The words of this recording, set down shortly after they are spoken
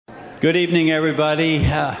Good evening, everybody.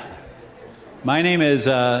 My name is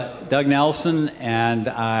Doug Nelson, and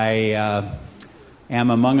I am,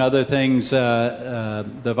 among other things,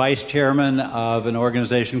 the vice chairman of an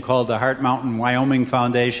organization called the Heart Mountain Wyoming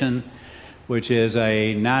Foundation, which is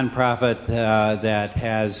a nonprofit that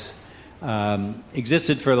has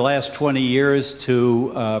existed for the last 20 years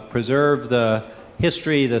to preserve the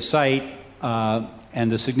history, the site,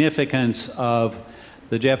 and the significance of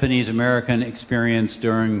the Japanese-American experience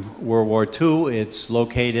during World War II. It's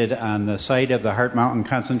located on the site of the Heart Mountain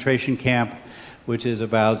concentration camp, which is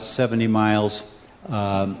about 70 miles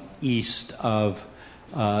east of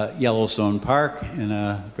Yellowstone Park in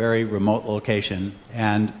a very remote location.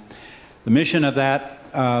 And the mission of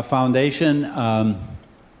that foundation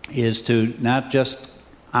is to not just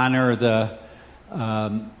honor the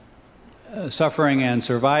suffering and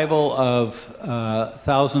survival of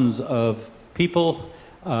thousands of people,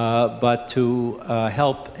 but to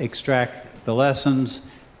help extract the lessons,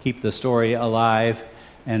 keep the story alive,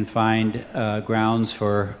 and find grounds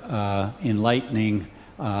for enlightening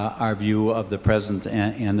our view of the present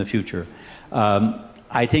and the future.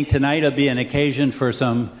 I think tonight will be an occasion for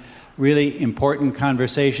some really important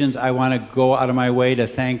conversations. I want to go out of my way to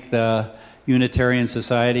thank the Unitarian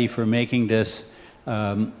Society for making this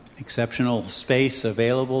exceptional space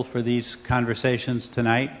available for these conversations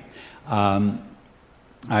tonight.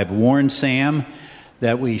 I've warned Sam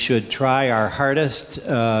that we should try our hardest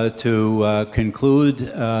to conclude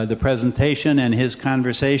the presentation and his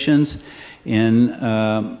conversations in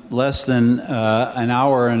less than an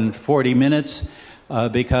hour and 40 minutes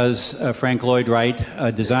because Frank Lloyd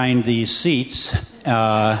Wright designed these seats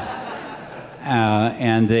and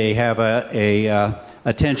they have a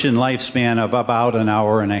attention lifespan of about an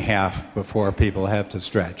hour and a half before people have to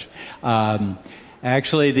stretch.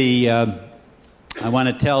 Actually, I want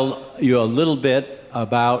to tell you a little bit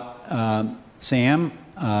about Sam.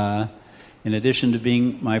 In addition to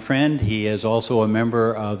being my friend, he is also a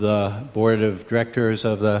member of the board of directors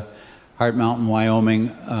of the Heart Mountain Wyoming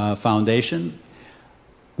Foundation.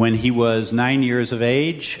 When he was 9 years of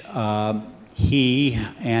age, he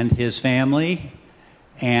and his family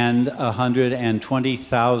and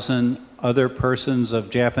 120,000 other persons of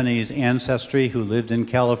Japanese ancestry who lived in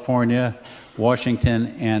California,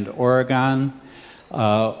 Washington, and Oregon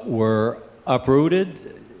were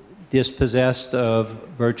uprooted, dispossessed of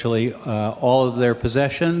virtually all of their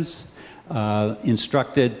possessions,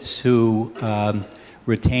 instructed to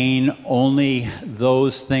retain only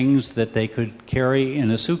those things that they could carry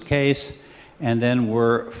in a suitcase, and then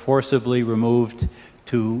were forcibly removed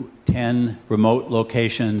to 10 remote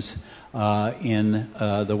locations in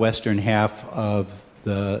the western half of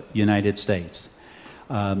the United States.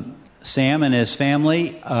 Sam and his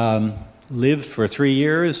family lived for 3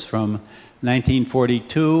 years, from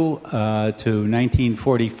 1942 to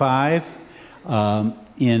 1945,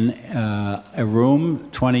 in a room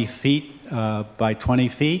 20 feet by 20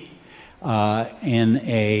 feet in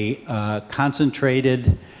a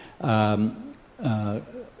concentrated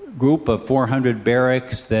group of 400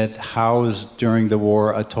 barracks that housed during the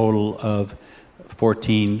war a total of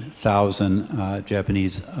 14,000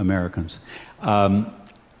 Japanese Americans.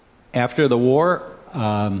 After the war,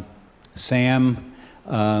 Sam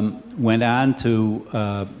went on to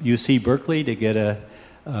UC Berkeley to get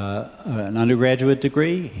an undergraduate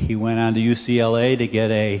degree. He went on to UCLA to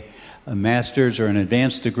get a master's or an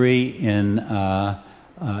advanced degree in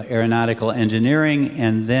aeronautical engineering,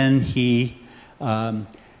 and then he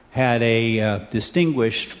had a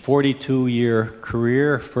distinguished 42-year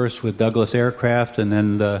career, first with Douglas Aircraft and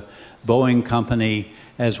then the Boeing Company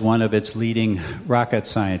as one of its leading rocket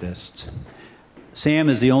scientists. Sam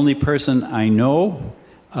is the only person I know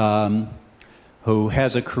who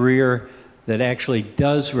has a career that actually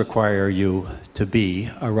does require you to be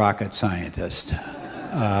a rocket scientist.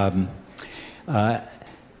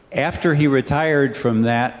 After he retired from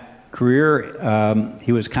that career,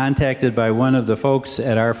 he was contacted by one of the folks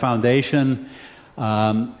at our foundation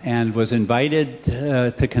and was invited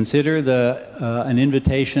to consider an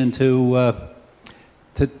invitation to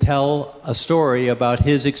tell a story about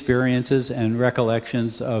his experiences and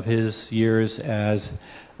recollections of his years as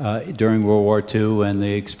during World War II and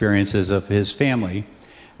the experiences of his family.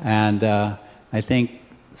 And I think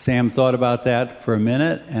Sam thought about that for a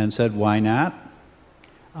minute and said, why not?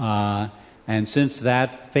 And since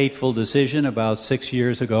that fateful decision about 6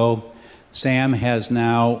 years ago, Sam has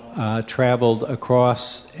now traveled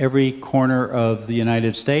across every corner of the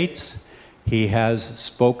United States. He has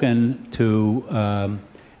spoken to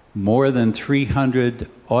more than 300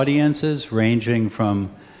 audiences ranging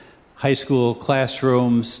from high school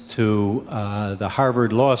classrooms to the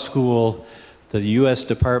Harvard Law School, to the U.S.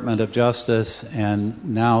 Department of Justice, and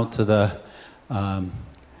now to the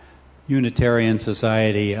Unitarian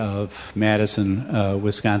Society of Madison,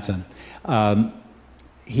 Wisconsin.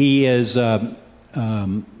 He is more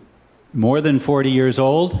than 40 years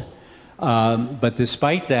old, but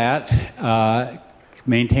despite that,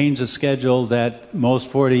 maintains a schedule that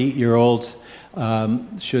most 40-year-olds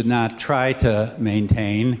should not try to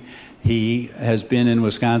maintain. He has been in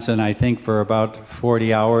Wisconsin, I think, for about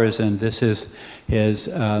 40 hours, and this is his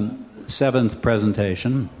seventh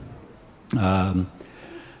presentation. Now,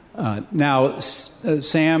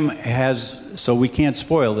 Sam has, so we can't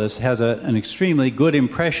spoil this, has an extremely good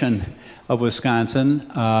impression of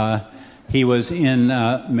Wisconsin. He was in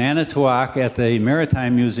Manitowoc at the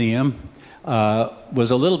Maritime Museum, was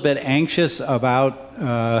a little bit anxious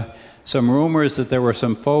about some rumors that there were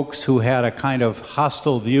some folks who had a kind of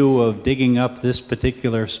hostile view of digging up this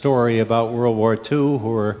particular story about World War II who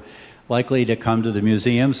were likely to come to the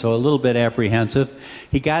museum, so a little bit apprehensive.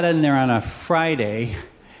 He got in there on a Friday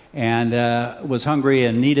and was hungry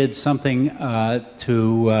and needed something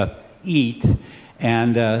to eat,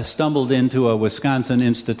 and stumbled into a Wisconsin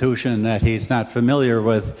institution that he's not familiar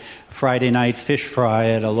with, Friday night fish fry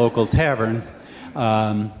at a local tavern,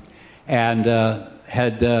 and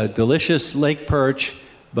had delicious lake perch.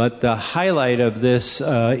 But the highlight of this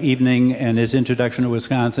evening and his introduction to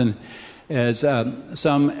Wisconsin is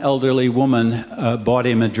some elderly woman bought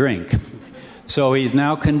him a drink. So he's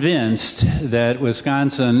now convinced that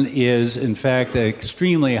Wisconsin is, in fact, an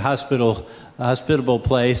extremely hospitable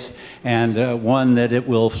place, and one that it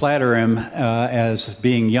will flatter him as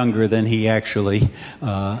being younger than he actually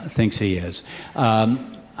thinks he is.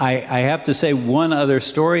 I have to say one other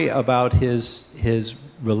story about his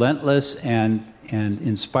relentless and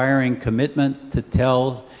inspiring commitment to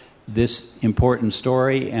tell this important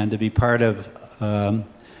story and to be part of the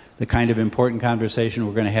kind of important conversation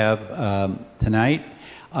we're going to have tonight.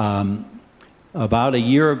 About a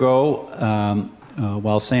year ago,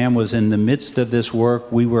 while Sam was in the midst of this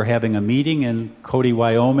work, we were having a meeting in Cody,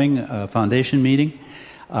 Wyoming, a foundation meeting.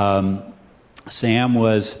 Sam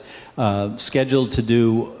was scheduled to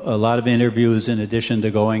do a lot of interviews in addition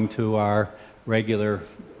to going to our regular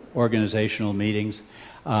organizational meetings.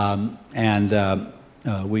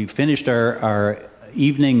 We finished our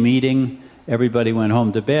evening meeting. Everybody went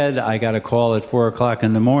home to bed. I got a call at 4 o'clock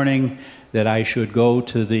in the morning that I should go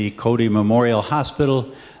to the Cody Memorial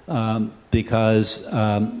Hospital because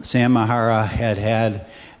Sam Mihara had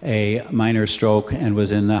a minor stroke and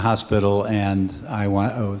was in the hospital, and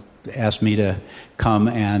asked me to come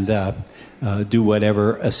and do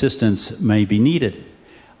whatever assistance may be needed.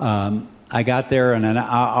 I got there, and an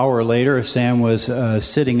hour later, Sam was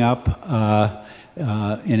sitting up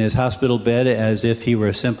in his hospital bed as if he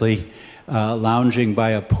were simply lounging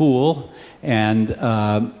by a pool, and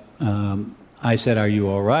I said, "Are you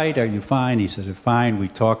all right? Are you fine?" He said, "Fine." We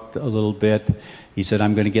talked a little bit. He said,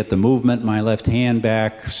 "I'm going to get the movement in my left hand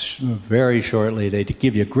back very shortly. They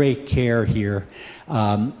give you great care here."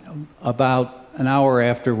 About an hour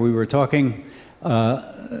after we were talking,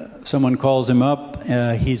 someone calls him up.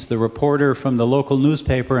 He's the reporter from the local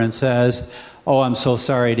newspaper and says, "Oh, I'm so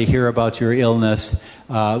sorry to hear about your illness.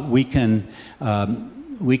 We can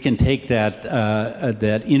take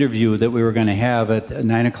that interview that we were going to have at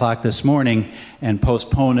 9 o'clock this morning and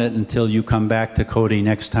postpone it until you come back to Cody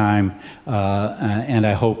next time. And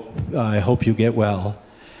I hope you get well."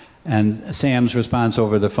 And Sam's response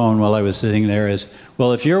over the phone while I was sitting there is,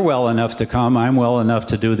 "Well, if you're well enough to come, I'm well enough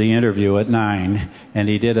to do the interview at 9. And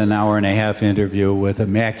he did an hour-and-a-half interview with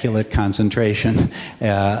immaculate concentration.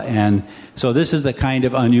 And so this is the kind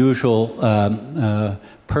of unusual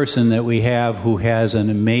person that we have who has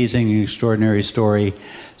an amazing and extraordinary story.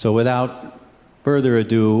 So without further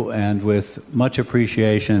ado and with much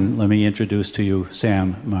appreciation, let me introduce to you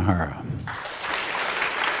Sam Mihara.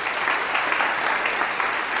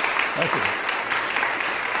 Thank you.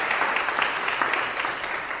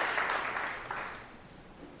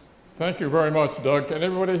 Thank you very much, Doug. Can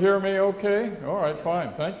everybody hear me okay? All right,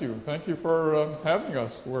 fine. Thank you. Thank you for having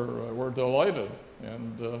us. We're delighted.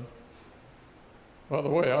 And by the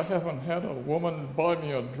way, I haven't had a woman buy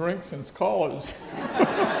me a drink since college.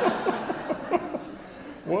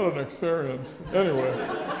 What an experience. Anyway,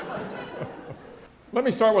 let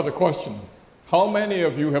me start with a question. How many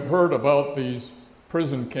of you have heard about these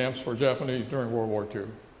prison camps for Japanese during World War II?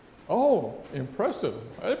 Oh, impressive.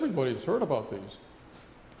 Everybody's heard about these.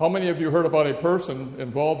 How many of you heard about a person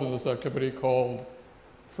involved in this activity called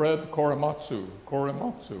Fred Korematsu?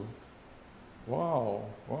 Korematsu.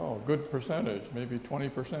 Wow, good percentage, maybe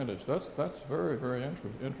 20%. That's very, very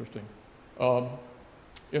interesting.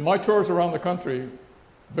 In my tours around the country,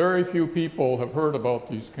 very few people have heard about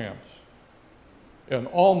these camps. And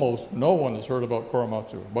almost no one has heard about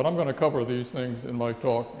Korematsu. But I'm going to cover these things in my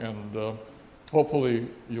talk, and hopefully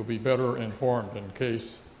you'll be better informed in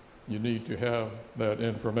case you need to have that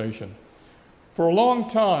information. For a long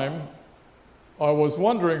time, I was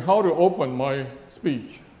wondering how to open my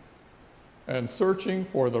speech and searching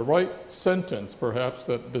for the right sentence, perhaps,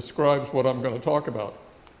 that describes what I'm going to talk about.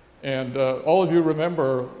 And all of you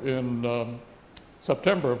remember in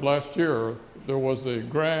September of last year, there was the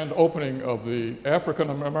grand opening of the African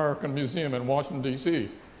American Museum in Washington, D.C.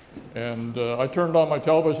 And I turned on my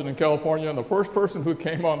television in California, and the first person who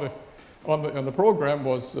came on the program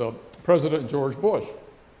was President George Bush.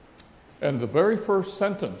 And the very first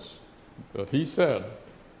sentence that he said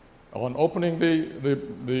on opening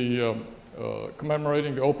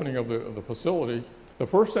commemorating the opening of the facility, the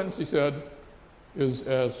first sentence he said is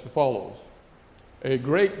as follows: "A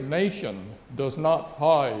great nation does not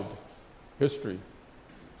hide history."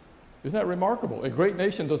 Isn't that remarkable? A great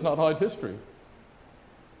nation does not hide history.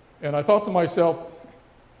 And I thought to myself,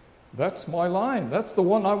 that's my line. That's the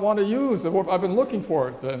one I want to use. I've been looking for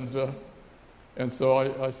it. And so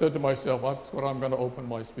I said to myself, that's what I'm going to open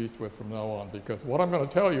my speech with from now on, because what I'm going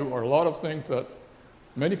to tell you are a lot of things that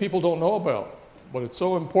many people don't know about, but it's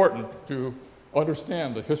so important to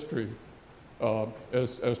understand the history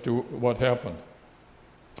as to what happened.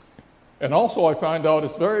 And also I find out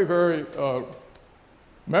it's very, very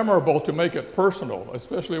memorable to make it personal,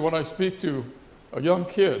 especially when I speak to young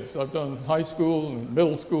kids. I've done high school and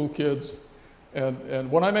middle school kids,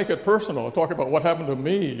 and when I make it personal, I talk about what happened to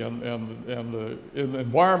me and the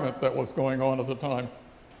environment that was going on at the time,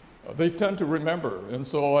 they tend to remember. And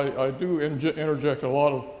so I do interject a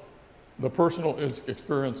lot of the personal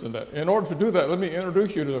experience in that. In order to do that, let me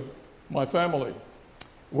introduce you to my family.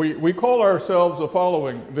 We call ourselves the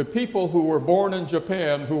following: the people who were born in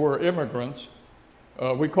Japan who were immigrants.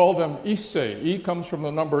 We call them Issei. I comes from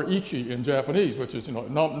the number Ichi in Japanese, which is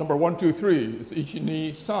number 1, 2, 3. It's Ichi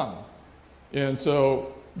ni san. And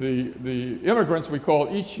so the immigrants we call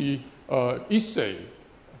Issei,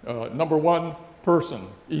 number one person,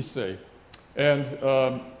 Issei. And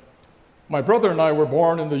my brother and I were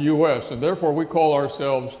born in the U.S., and therefore we call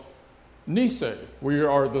ourselves Nisei. We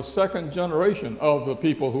are the second generation of the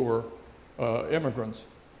people who were immigrants,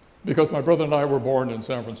 because my brother and I were born in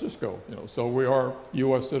San Francisco, so we are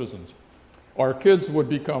U.S. citizens. Our kids would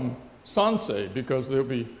become Sansei because they'll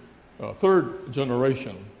be third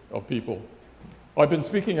generation of people. I've been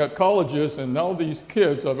speaking at colleges, and now these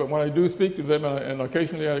kids, when I do speak to them, and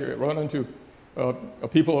occasionally I run into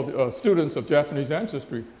students of Japanese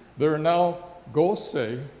ancestry, they're now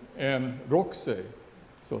Gosei and Rokusei.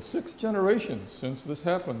 So 6 generations since this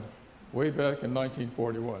happened way back in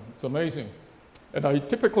 1941. It's amazing. And I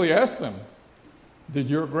typically ask them, did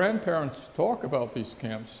your grandparents talk about these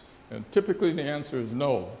camps? And typically the answer is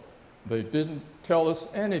no. They didn't tell us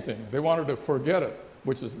anything. They wanted to forget it,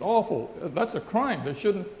 which is that's a crime. They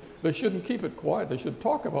shouldn't keep it quiet. They should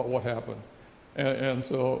talk about what happened. And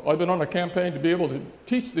so I've been on a campaign to be able to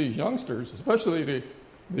teach these youngsters, especially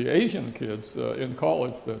the Asian kids in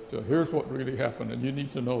college, that here's what really happened, and you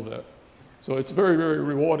need to know that. So it's very, very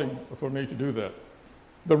rewarding for me to do that.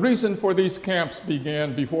 The reason for these camps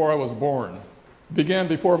began before I was born. It began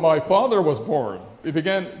before my father was born. It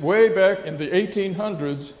began way back in the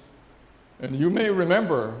 1800s. And you may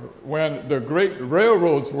remember when the great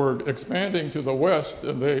railroads were expanding to the west,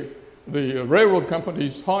 and the railroad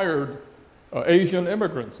companies hired Asian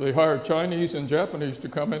immigrants. They hired Chinese and Japanese to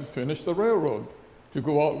come and finish the railroad to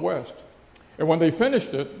go out west. And when they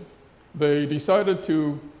finished it, they decided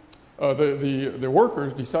to the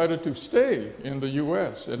workers decided to stay in the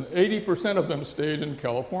U.S., and 80% of them stayed in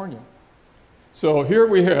California. So here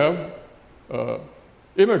we have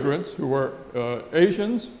immigrants who were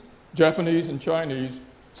Asians, Japanese, and Chinese,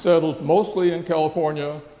 settled mostly in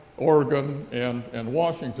California, Oregon, and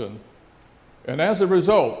Washington. And as a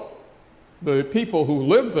result, the people who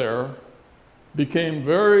lived there became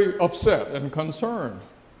very upset and concerned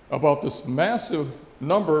about this massive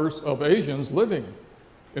numbers of Asians living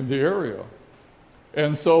in the area.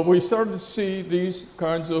 And so we started to see these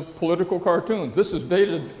kinds of political cartoons. This is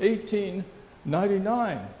dated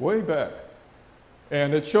 1899, way back.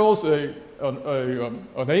 And it shows an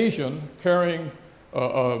Asian carrying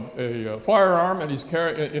a firearm, and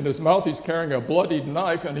in his mouth he's carrying a bloodied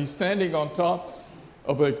knife, and he's standing on top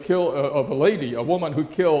of a lady, a woman who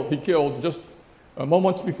he killed just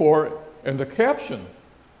moments before. And the caption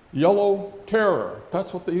yellow terror.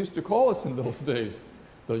 That's what they used to call us in those days.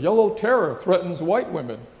 The yellow terror threatens white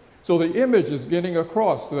women. So the image is getting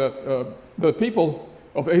across that the people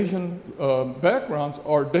of Asian backgrounds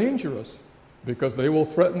are dangerous because they will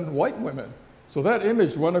threaten white women. So that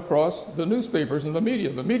image went across the newspapers and the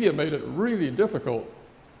media. The media made it really difficult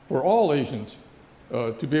for all Asians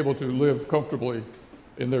to be able to live comfortably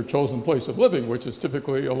in their chosen place of living, which is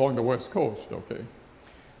typically along the West Coast, okay?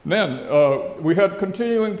 And then we had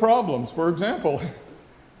continuing problems. For example,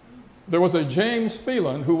 there was a James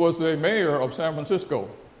Phelan who was the mayor of San Francisco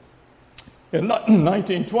in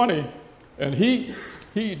 1920, and he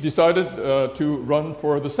decided to run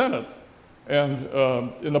for the Senate. And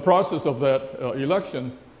in the process of that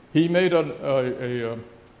election, he made a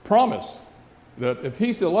promise that if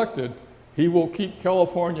he's elected, he will keep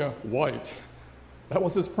California white. That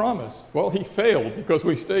was his promise. Well, he failed because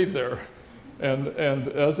we stayed there. And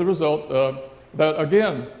as a result, that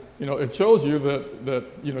again, it shows you that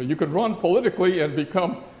you can run politically and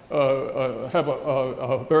become have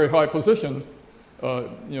a very high position,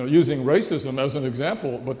 using racism as an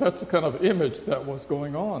example. But that's the kind of image that was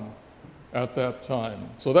going on at that time.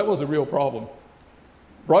 So that was a real problem.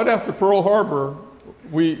 Right after Pearl Harbor,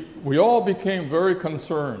 we all became very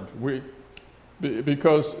concerned.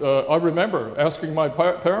 Because I remember asking my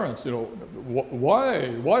parents,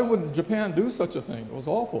 why would Japan do such a thing? It was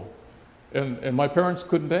awful. And my parents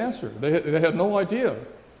couldn't answer. They had no idea.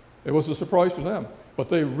 It was a surprise to them. But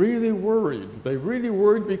they really worried. They really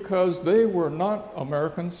worried because they were not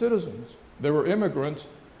American citizens. They were immigrants.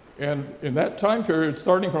 And in that time period,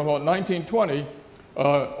 starting from about 1920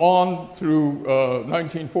 on through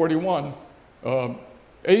 1941,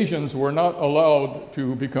 Asians were not allowed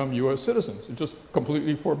to become U.S. citizens. It's just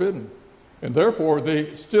completely forbidden. And therefore,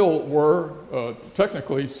 they still were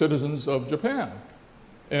technically citizens of Japan.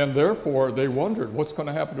 And therefore, they wondered, what's going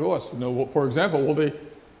to happen to us? For example,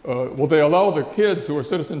 will they allow the kids who are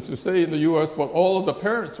citizens to stay in the U.S., but all of the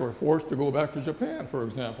parents were forced to go back to Japan, for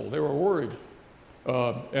example? They were worried.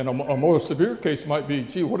 And a more severe case might be,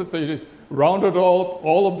 gee, what if they rounded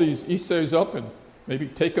all of these Issei's up and maybe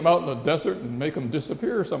take them out in the desert and make them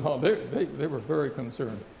disappear somehow? They were very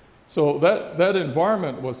concerned. So that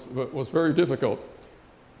environment was very difficult.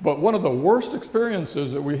 But one of the worst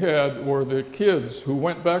experiences that we had were the kids who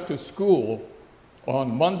went back to school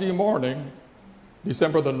on Monday morning,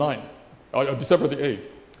 December the 8th. Okay,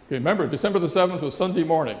 remember, December the 7th was Sunday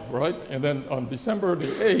morning, right? And then on December the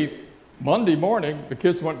 8th, Monday morning, the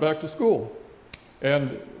kids went back to school.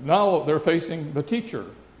 And now they're facing the teacher,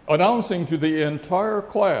 announcing to the entire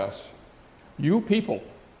class, you people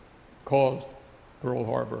caused Pearl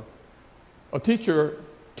Harbor. A teacher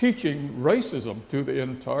teaching racism to the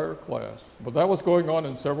entire class. But that was going on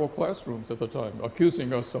in several classrooms at the time,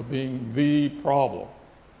 accusing us of being the problem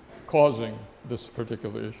causing this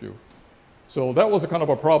particular issue. So that was a kind of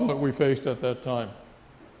a problem that we faced at that time.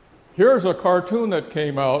 Here's a cartoon that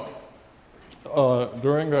came out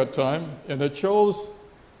during that time, and it shows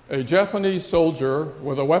a Japanese soldier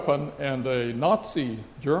with a weapon and a Nazi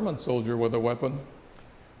German soldier with a weapon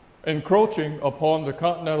encroaching upon the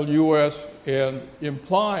continental U.S. and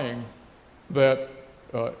implying that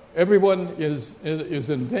everyone is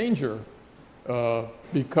in danger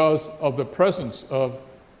because of the presence of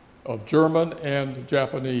German and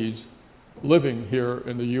Japanese living here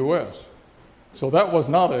in the U.S. So that was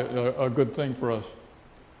not a good thing for us.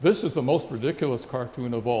 This is the most ridiculous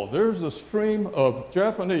cartoon of all. There's a stream of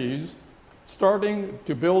Japanese starting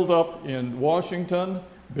to build up in Washington,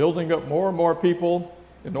 building up more and more people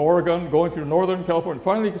in Oregon, going through Northern California,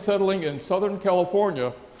 finally settling in Southern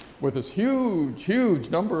California with this huge, huge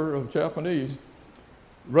number of Japanese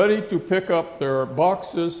ready to pick up their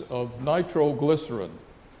boxes of nitroglycerin.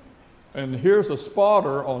 And here's a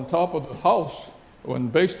spotter on top of the house when,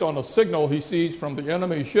 based on a signal he sees from the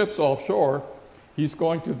enemy ships offshore, he's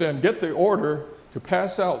going to then get the order to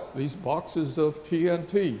pass out these boxes of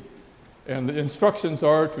TNT. And the instructions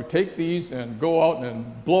are to take these and go out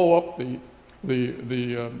and blow up the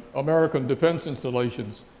American defense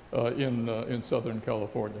installations in Southern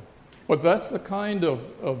California. But that's the kind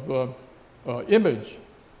of image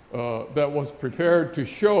that was prepared to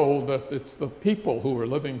show that it's the people who are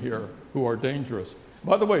living here who are dangerous.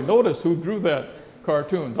 By the way, notice who drew that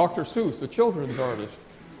cartoon, Dr. Seuss, the children's artist.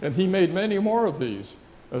 And he made many more of these.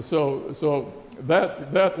 So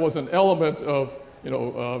that was an element of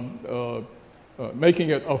making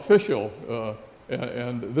it official,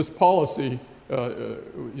 and this policy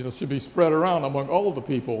should be spread around among all of the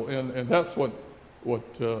people, and that's what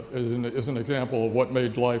is an example of what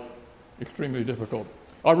made life extremely difficult.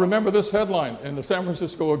 I remember this headline in the San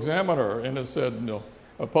Francisco Examiner, and it said,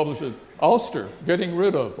 published it. Ouster, getting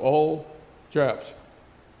rid of all Japs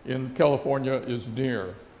in California is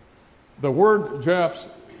near. The word Japs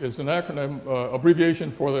is an acronym,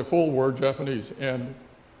 abbreviation for the full word Japanese, and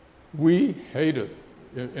we hate it.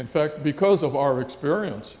 In fact, because of our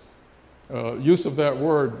experience, use of that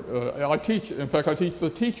word, I teach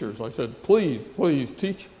the teachers. I said, please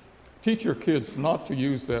teach your kids not to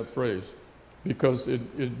use that phrase, because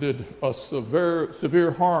it did us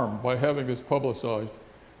severe harm by having this publicized.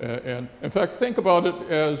 And in fact, think about it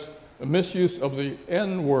as a misuse of the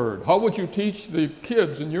N word. How would you teach the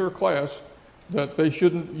kids in your class that they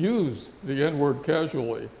shouldn't use the N word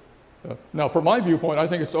casually? Now, from my viewpoint, I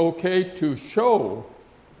think it's okay to show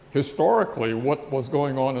historically what was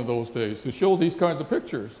going on in those days, to show these kinds of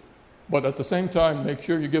pictures. But at the same time, make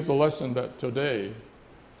sure you give the lesson that today,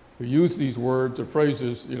 to use these words or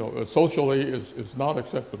phrases, socially is not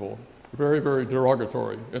acceptable. Very, very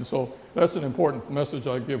derogatory. And so that's an important message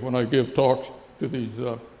I give when I give talks to these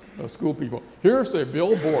school people. Here's a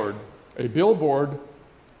billboard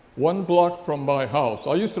 1 block from my house.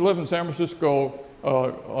 I used to live in San Francisco,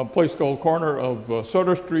 a place called corner of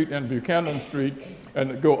Sutter Street and Buchanan Street,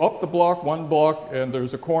 and go up the block, 1 block, and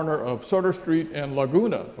there's a corner of Sutter Street and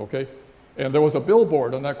Laguna, okay? And there was a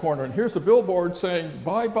billboard on that corner, and here's a billboard saying,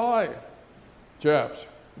 bye-bye, Japs,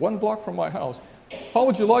 1 block from my house. How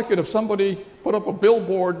would you like it if somebody put up a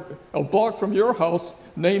billboard a block from your house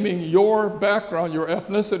naming your background, your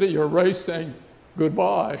ethnicity, your race, saying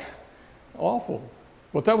goodbye? Awful.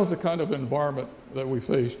 But that was the kind of environment that we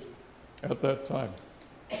faced at that time.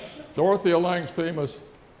 Dorothea Lange's famous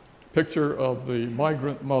picture of the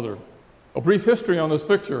migrant mother. A brief history on this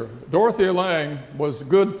picture. Dorothea Lange was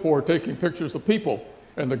good for taking pictures of people,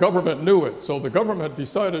 and the government knew it. So the government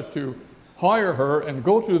decided to hire her and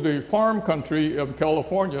go to the farm country of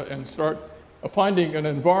California and start finding an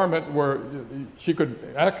environment where she could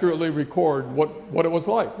accurately record what it was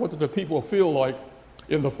like. What did the people feel like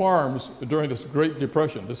in the farms during this Great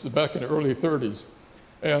Depression? This is back in the early 30s.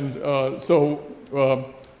 And so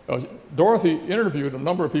Dorothy interviewed a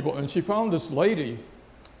number of people, and she found this lady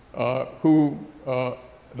who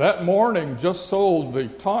that morning just sold the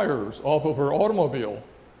tires off of her automobile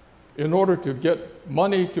in order to get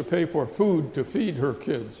money to pay for food to feed her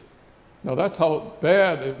kids. Now that's how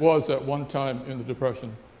bad it was at one time in the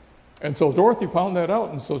Depression. And so Dorothy found that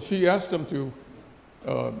out, and so she asked them to,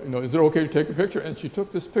 is it okay to take a picture? And she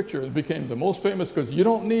took this picture and became the most famous, because you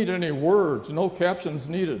don't need any words, no captions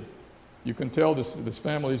needed. You can tell this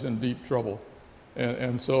family's in deep trouble.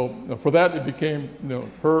 And so for that, it became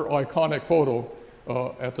her iconic photo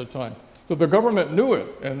at the time. So the government knew it,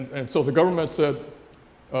 and so the government said,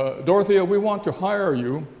 Dorothea, we want to hire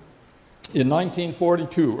you in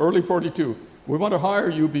 1942, early 42. We want to hire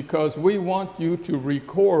you because we want you to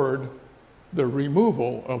record the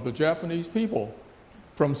removal of the Japanese people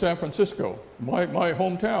from San Francisco, my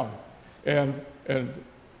hometown, and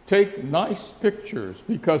take nice pictures,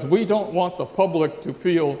 because we don't want the public to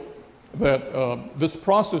feel that this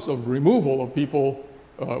process of removal of people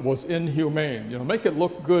was inhumane. Make it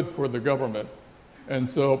look good for the government. And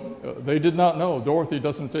so they did not know. Dorothy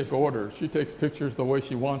doesn't take orders. She takes pictures the way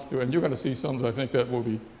she wants to, and you're going to see some that I think that will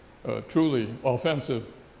be truly offensive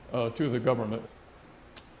to the government.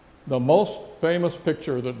 The most famous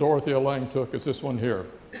picture that Dorothea Lange took is this one here.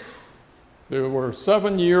 There were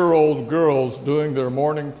 7-year-old girls doing their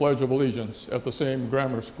morning Pledge of Allegiance at the same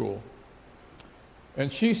grammar school.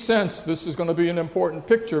 And she sensed this is going to be an important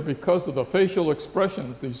picture because of the facial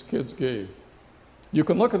expressions these kids gave. You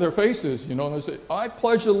can look at their faces, and they say, I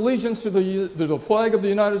pledge allegiance to the flag of the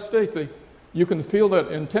United States. You can feel that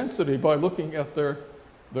intensity by looking at their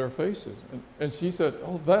faces. And she said,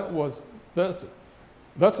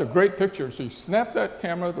 that's a great picture. She snapped that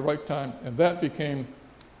camera at the right time, and that became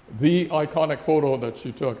the iconic photo that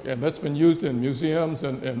she took. And that's been used in museums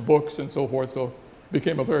and books and so forth, so it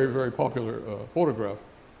became a very, very popular photograph.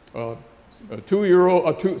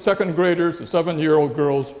 Second graders, the 7-year-old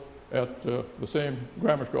girls at the same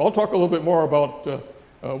grammar school. I'll talk a little bit more about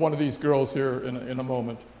one of these girls here in a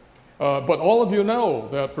moment. But all of you know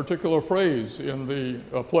that particular phrase in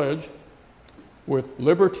the pledge, with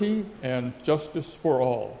liberty and justice for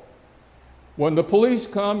all. When the police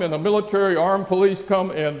come, and the military armed police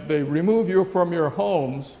come, and they remove you from your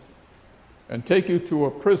homes and take you to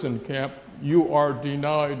a prison camp, you are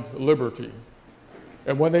denied liberty.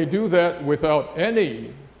 And when they do that without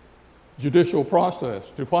any judicial process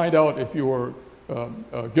to find out if you are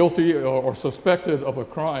guilty or suspected of a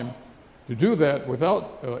crime, to do that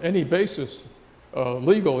without any basis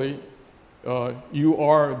legally, you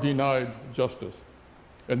are denied justice.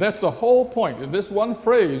 And that's the whole point. In this one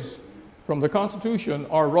phrase, from the Constitution,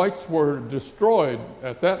 our rights were destroyed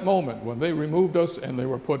at that moment when they removed us and we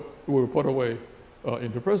were put away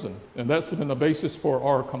into prison. And that's been the basis for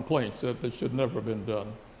our complaints, that this should never have been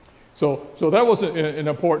done. So that was an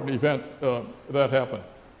important event that happened.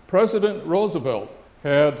 President Roosevelt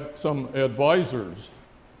had some advisors,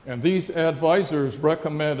 and these advisors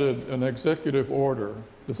recommended an executive order.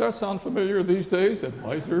 Does that sound familiar these days,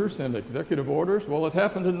 advisors and executive orders? Well, it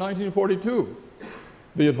happened in 1942.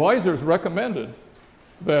 The advisors recommended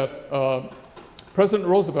that President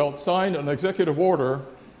Roosevelt sign an executive order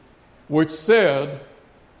which said,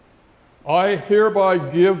 I hereby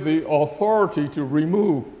give the authority to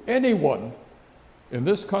remove anyone in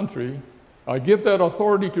this country. I give that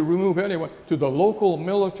authority to remove anyone to the local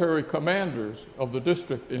military commanders of the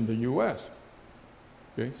district in the U.S.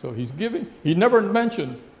 Okay, so he never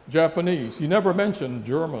mentioned Japanese. He never mentioned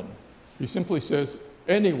German. He simply says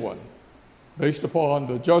anyone, based upon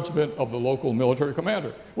the judgment of the local military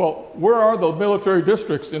commander. Well, where are the military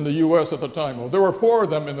districts in the U.S. at the time? Well, there were 4 of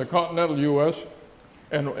them in the continental U.S.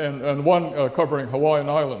 and one covering Hawaiian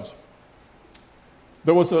Islands.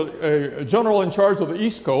 There was a general in charge of the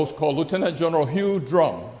East Coast called Lieutenant General Hugh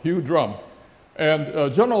Drum.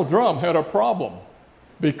 And General Drum had a problem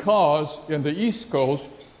because in the East Coast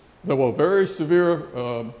there were very severe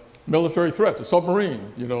military threats. A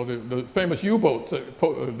submarine, the famous U-boats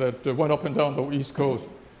that went up and down the East Coast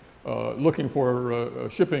looking for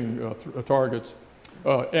shipping targets.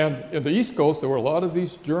 And in the East Coast, there were a lot of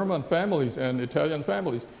these German families and Italian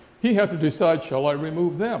families. He had to decide, shall I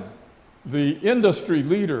remove them? The industry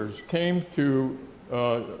leaders came to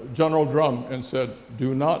General Drum and said,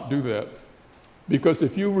 do not do that. Because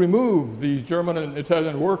if you remove these German and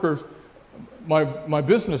Italian workers, my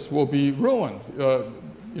business will be ruined.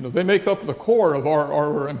 They make up the core of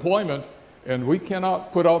our employment, and we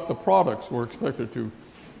cannot put out the products we're expected to.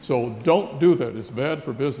 So don't do that. It's bad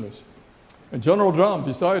for business. And General Drum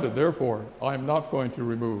decided, therefore, I'm not going to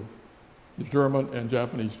remove the German and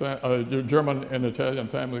German and Italian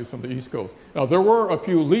families from the East Coast. Now, there were a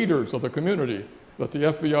few leaders of the community that the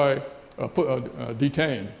FBI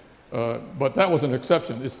detained, but that was an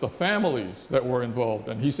exception. It's the families that were involved,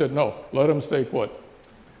 and he said, no, let them stay put.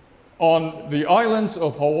 On the islands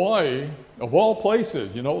of Hawaii, of all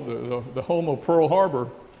places, the home of Pearl Harbor,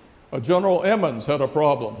 General Emmons had a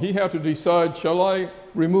problem. He had to decide, shall I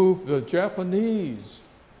remove the Japanese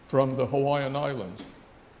from the Hawaiian Islands?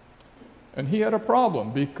 And he had a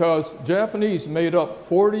problem because Japanese made up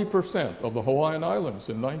 40% of the Hawaiian Islands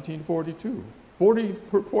in 1942.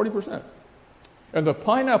 40%. And the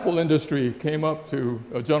pineapple industry came up to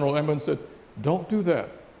General Emmons and said, don't do that.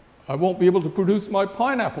 I won't be able to produce my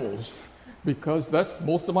pineapples because that's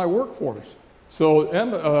most of my workforce. So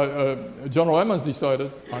General Emmons decided,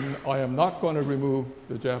 I am not going to remove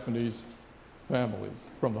the Japanese families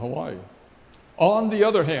from the Hawaii. On the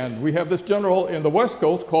other hand, we have this general in the West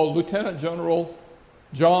Coast called Lieutenant General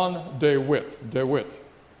John DeWitt.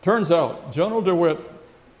 Turns out General DeWitt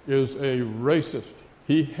is a racist.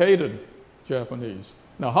 He hated Japanese.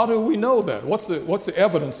 Now, how do we know that? What's the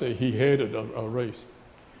evidence that he hated a race?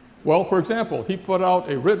 Well, for example, he put out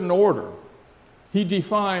a written order. He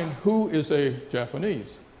defined who is a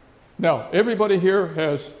Japanese. Now, everybody here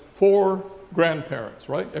has 4 grandparents,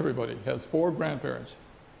 right? Everybody has 4 grandparents.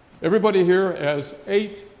 Everybody here has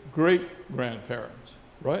 8 great-grandparents,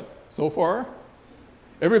 right? So far?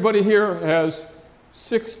 Everybody here has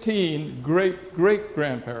 16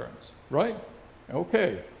 great-great-grandparents, right?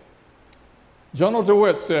 Okay. General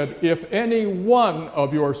DeWitt said, if any one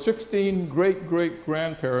of your 16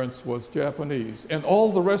 great-great-grandparents was Japanese and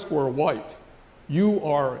all the rest were white, you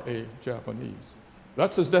are a Japanese.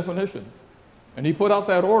 That's his definition. And he put out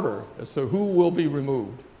that order as to who will be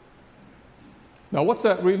removed. Now, what's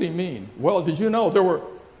that really mean? Well, did you know there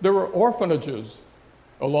were orphanages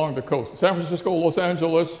along the coast? San Francisco, Los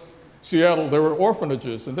Angeles, Seattle, there were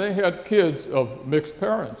orphanages, and they had kids of mixed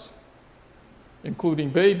parents, including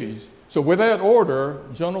babies. So with that order,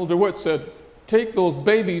 General DeWitt said, take those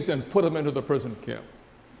babies and put them into the prison camp.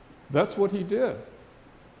 That's what he did.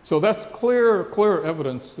 So that's clear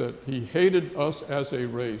evidence that he hated us as a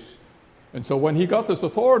race. And so when he got this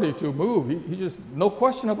authority to move, he just, no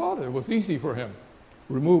question about it, it was easy for him.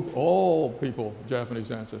 Remove all people of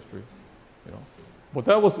Japanese ancestry. But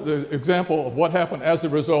that was the example of what happened as a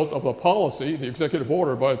result of a policy, the executive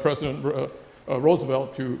order by President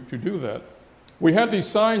Roosevelt to do that. We had these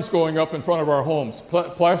signs going up in front of our homes,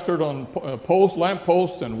 plastered on lamp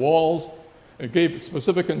posts and walls. It gave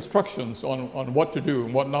specific instructions on what to do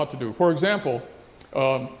and what not to do. For example,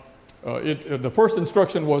 the first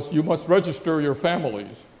instruction was you must register your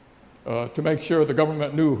families. to make sure the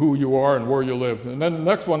government knew who you are and where you lived. And then the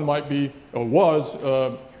next one might be,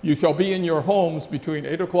 you shall be in your homes between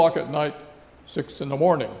 8 o'clock at night, 6 in the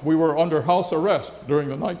morning. We were under house arrest during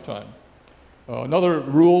the nighttime. Another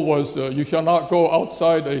rule was you shall not go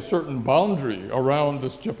outside a certain boundary around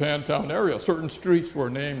this Japantown area. Certain streets were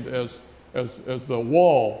named as the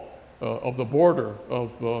wall of the border of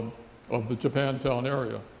the Japantown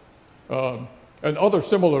area. And other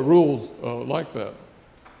similar rules like that.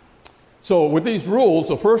 So with these rules,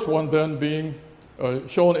 the first one then being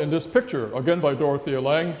shown in this picture, again by Dorothea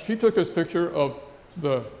Lange. She took this picture of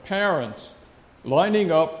the parents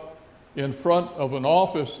lining up in front of an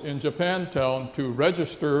office in Japantown to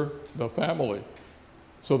register the family.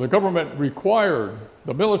 So the government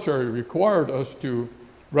the military required us to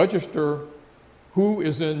register who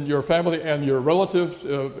is in your family and your relatives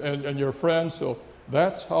and your friends. So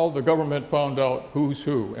that's how the government found out who's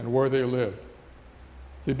who and where they lived.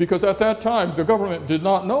 See, because at that time, the government did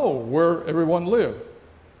not know where everyone lived.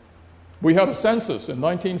 We had a census in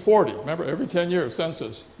 1940. Remember, every 10 years,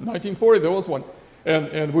 census. In 1940, there was one.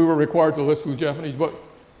 And we were required to list who's Japanese. But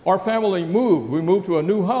our family moved. We moved to a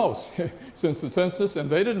new house since the census, and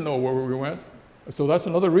they didn't know where we went. So that's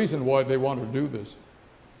another reason why they wanted to do this,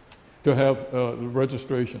 to have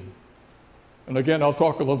registration. And again, I'll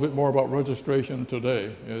talk a little bit more about registration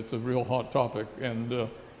today. It's a real hot topic, and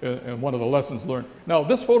one of the lessons learned. Now,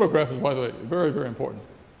 this photograph is, by the way, very, very important.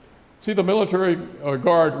 See the military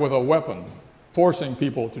guard with a weapon, forcing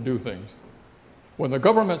people to do things. When the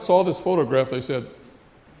government saw this photograph, they said,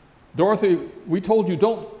 Dorothy, we told you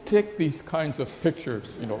don't take these kinds of pictures,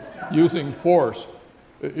 using force.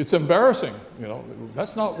 It's embarrassing,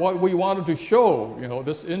 That's not what we wanted to show,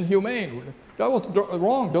 this inhumane. That was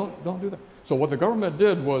wrong, don't do that. So what the government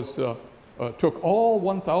did was took all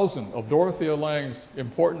 1,000 of Dorothea Lange's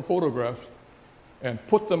important photographs and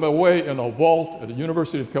put them away in a vault at the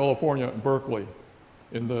University of California in Berkeley,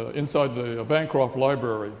 inside the Bancroft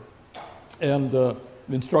Library, and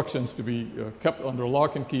instructions to be kept under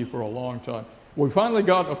lock and key for a long time. We finally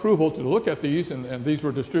got approval to look at these, and these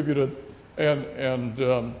were distributed. And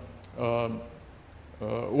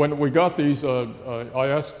when we got these, I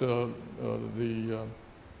asked the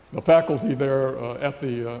faculty there at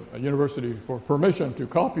the university for permission to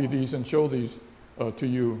copy these and show these to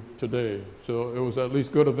you today. So it was at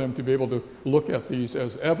least good of them to be able to look at these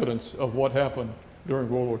as evidence of what happened during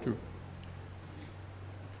World War II.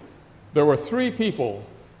 There were three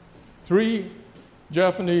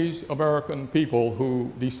Japanese American people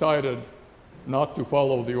who decided not to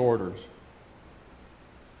follow the orders.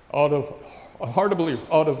 Hard to believe,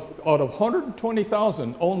 out of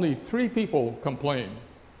 120,000, only 3 people complained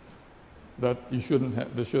that this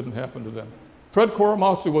shouldn't happen to them. Fred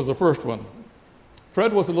Korematsu was the first one.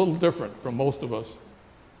 Fred was a little different from most of us.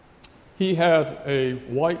 He had a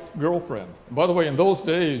white girlfriend. By the way, in those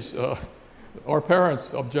days, our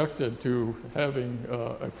parents objected to having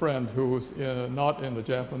a friend who was not in the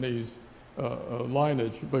Japanese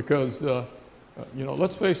lineage because,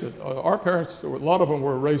 let's face it, our parents, a lot of them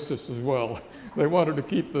were racist as well. They wanted to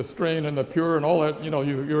keep the strain and the pure and all that,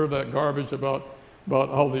 you hear that garbage about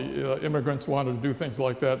how the immigrants wanted to do things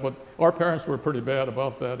like that. But our parents were pretty bad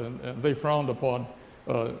about that, and they frowned upon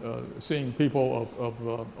seeing people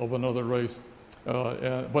of another race.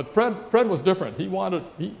 But Fred was different. He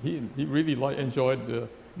really enjoyed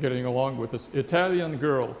getting along with this Italian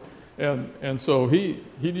girl, and so he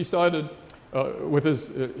decided with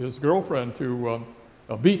his girlfriend to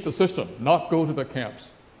beat the system, not go to the camps.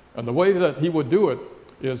 And the way that he would do it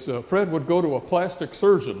is Fred would go to a plastic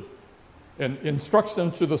surgeon and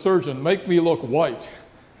instructions to the surgeon, make me look white.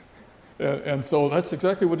 And so that's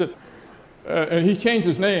exactly what it. And he changed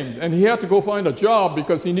his name, and he had to go find a job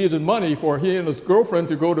because he needed money for he and his girlfriend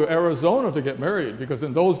to go to Arizona to get married, because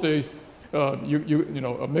in those days,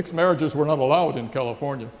 mixed marriages were not allowed in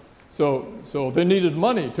California. So they needed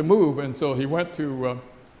money to move, and so he went to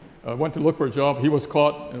look for a job. He was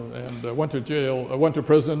caught and went to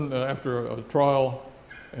prison after a trial,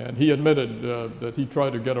 and he admitted that he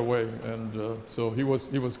tried to get away, and so he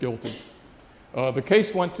was guilty. The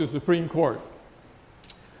case went to the Supreme Court.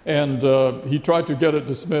 And he tried to get it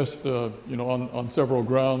dismissed, on several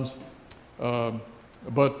grounds.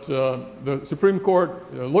 But the Supreme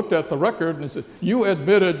Court looked at the record and said, you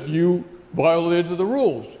admitted you violated the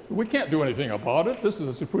rules. We can't do anything about it. This is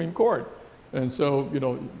the Supreme Court. And so,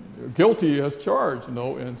 guilty as charged,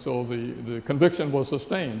 and so the conviction was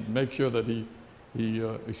sustained. Make sure that he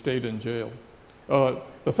stayed in jail.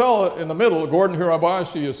 The fellow in the middle, Gordon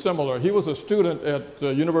Hirabayashi, is similar. He was a student at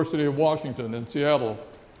the University of Washington in Seattle.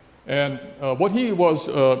 And he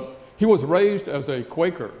was raised as a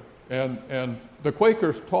Quaker, And the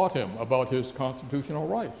Quakers taught him about his constitutional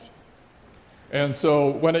rights. And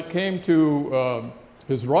so when it came to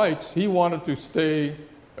his rights, he wanted to stay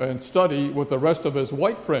and study with the rest of his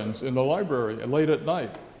white friends in the library late at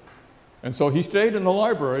night. And so he stayed in the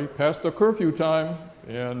library past the curfew time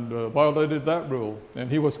and violated that rule. And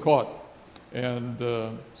he was caught and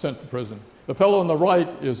sent to prison. The fellow on the right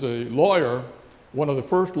is a lawyer, one of the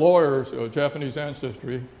first lawyers of Japanese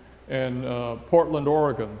ancestry in Portland,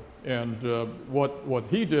 Oregon. And what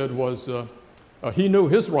he did was he knew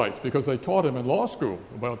his rights because they taught him in law school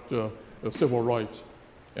about civil rights.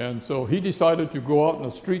 And so he decided to go out in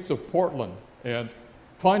the streets of Portland and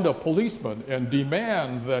find a policeman and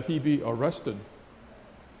demand that he be arrested.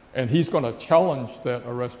 And he's going to challenge that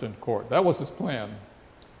arrest in court. That was his plan.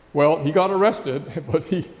 Well, he got arrested, but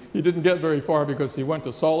he didn't get very far because he went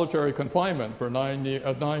to solitary confinement for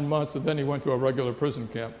 9 months, and then he went to a regular prison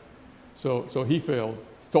camp. So he failed.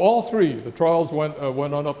 So all three, the trials went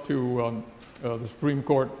on up to the Supreme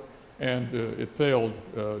Court, and it failed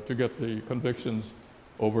to get the convictions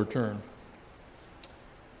overturned.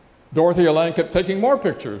 Dorothea Lange kept taking more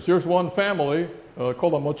pictures. Here's one family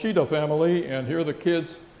called the Mochida family, and here are the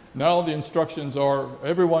kids. Now the instructions are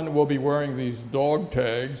everyone will be wearing these dog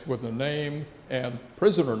tags with the name and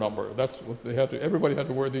prisoner number. That's what they had to. Everybody had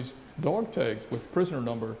to wear these dog tags with prisoner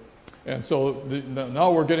number. And so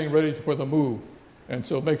now we're getting ready for the move. And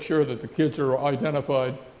so make sure that the kids are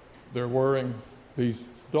identified. They're wearing these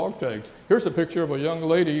dog tags. Here's a picture of a young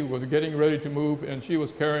lady who was getting ready to move, and she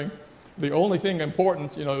was carrying the only thing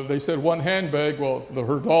important. They said one handbag. Well,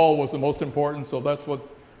 her doll was the most important, so that's what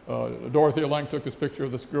Dorothea Lange took this picture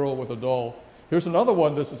of this girl with a doll. Here's another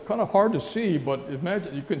one. This is kind of hard to see, but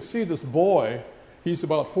imagine you can see this boy. He's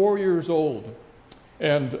about 4 years old,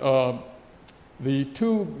 and the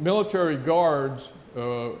two military guards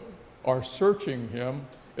are searching him,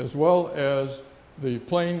 as well as the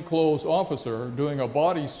plainclothes officer doing a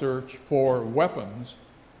body search for weapons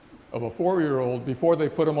of a 4-year-old before they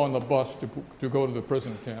put him on the bus to go to the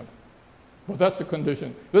prison camp. But that's the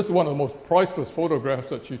condition. This is one of the most priceless photographs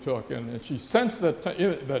that she took, and she sensed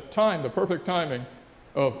that time, the perfect timing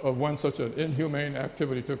of when such an inhumane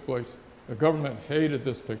activity took place. The government hated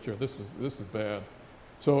this picture. This is bad.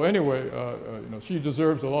 So anyway, she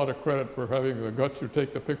deserves a lot of credit for having the guts to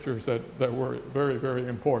take the pictures that were very, very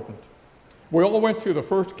important. We all went to the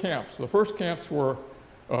first camps. The first camps were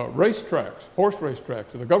racetracks, horse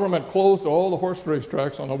racetracks. The government closed all the horse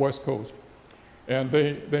racetracks on the West Coast. And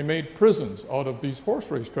they made prisons out of these horse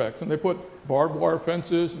racetracks. And they put barbed wire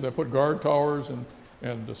fences, and they put guard towers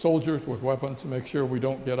and the soldiers with weapons to make sure we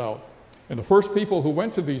don't get out. And the first people who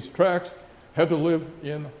went to these tracks had to live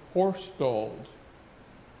in horse stalls.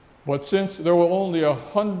 But since there were only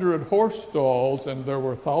 100 horse stalls and there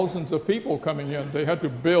were thousands of people coming in, they had to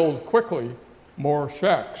build quickly more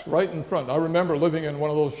shacks right in front. I remember living in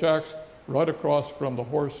one of those shacks right across from the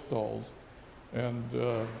horse stalls. And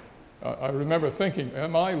I remember thinking,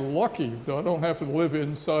 am I lucky that I don't have to live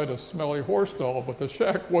inside a smelly horse stall? But the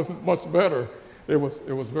shack wasn't much better. It was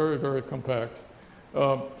very, very compact.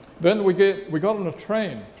 Then we got on a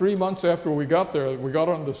train. 3 months after we got there, we got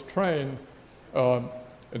on this train.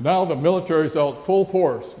 And now the military's out full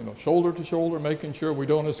force, shoulder to shoulder, making sure we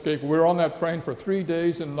don't escape. We were on that train for 3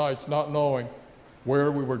 days and nights, not knowing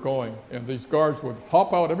where we were going. And these guards would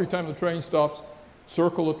hop out every time the train stops,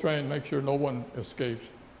 circle the train, make sure no one escapes.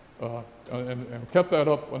 And kept that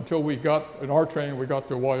up until in our train, we got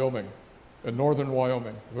to Wyoming, in northern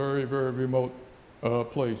Wyoming, very, very remote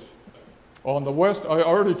place. On the west, I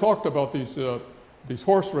already talked about these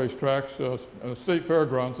horse race tracks, state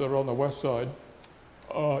fairgrounds that are on the west side.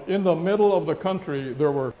 In the middle of the country,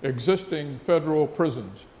 there were existing federal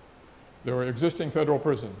prisons.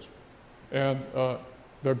 And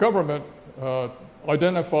the government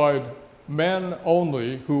identified men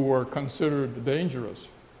only who were considered dangerous.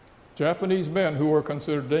 Japanese men who were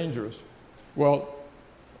considered dangerous. Well,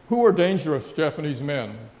 who were dangerous Japanese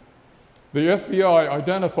men? The FBI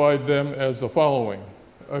identified them as the following.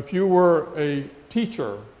 If you were a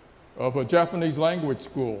teacher of a Japanese language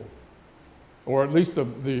school, or at least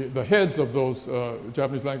the heads of those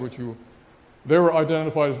Japanese language schools, they were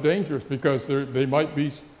identified as dangerous because they might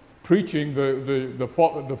be preaching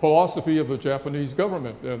the philosophy of the Japanese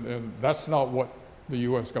government, and that's not what the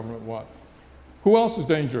U.S. government wants. Who else is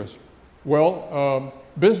dangerous? Well,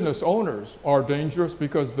 business owners are dangerous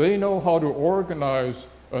because they know how to organize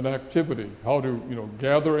an activity, how to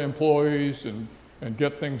gather employees and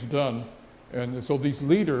get things done, and so these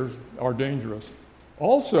leaders are dangerous.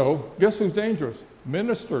 Also, guess who's dangerous?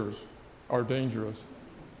 Ministers are dangerous.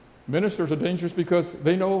 Ministers are dangerous because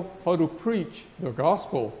they know how to preach the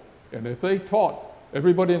gospel And if they taught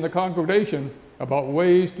everybody in the congregation about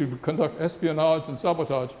ways to conduct espionage and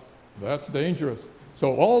sabotage, that's dangerous.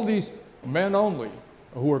 So all these men only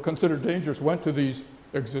who were considered dangerous went to these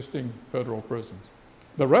existing federal prisons.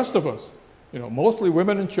 The rest of us, mostly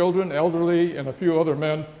women and children, elderly, and a few other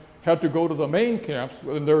men, had to go to the main camps,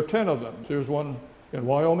 and there are 10 of them. There's one in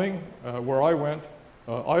Wyoming, where I went,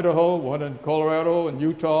 Idaho, one in Colorado and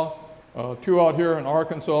Utah, 2 out here in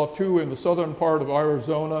Arkansas, 2 in the southern part of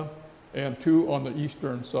Arizona, and 2 on the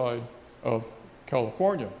eastern side of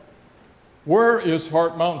California. Where is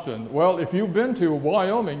Heart Mountain? Well, if you've been to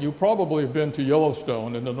Wyoming, you probably have been to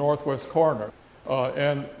Yellowstone in the northwest corner.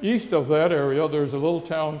 And east of that area, there's a little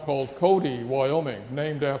town called Cody, Wyoming,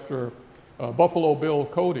 named after Buffalo Bill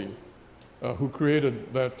Cody, who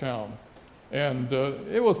created that town. And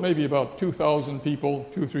it was maybe about 2,000 people,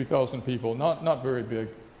 3,000 people, not very big.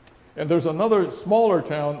 And there's another smaller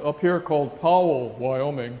town up here called Powell,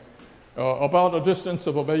 Wyoming, about a distance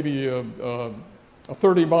of maybe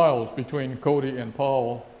 30 miles between Cody and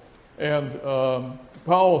Powell. And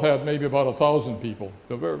Powell had maybe about 1,000 people,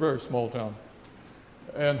 a very, very small town.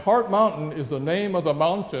 And Heart Mountain is the name of the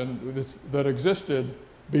mountain that existed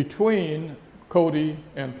between Cody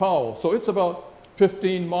and Powell. So it's about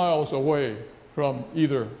 15 miles away from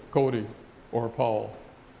either Cody or Powell.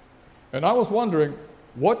 And I was wondering,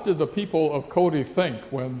 what did the people of Cody think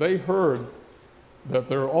when they heard that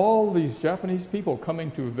there are all these Japanese people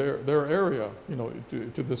coming to their area,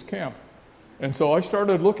 to this camp? And so I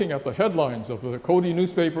started looking at the headlines of the Cody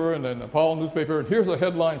newspaper and then the Powell newspaper, and here's a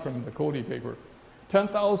headline from the Cody paper: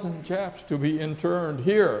 10,000 Japs to be interned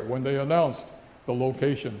here, when they announced the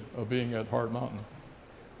location of being at Heart Mountain.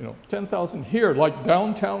 10,000 here, like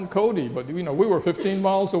downtown Cody, but we were 15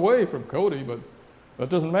 miles away from Cody, but that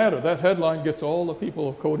doesn't matter. That headline gets all the people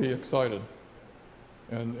of Cody excited.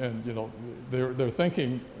 And they're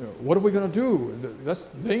thinking, what are we going to do? That's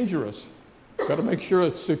dangerous. Got to make sure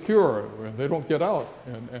it's secure and they don't get out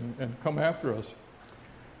and come after us.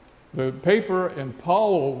 The paper in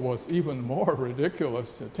Powell was even more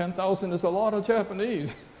ridiculous. 10,000 is a lot of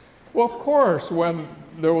Japanese. Well, of course, when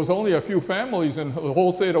there was only a few families in the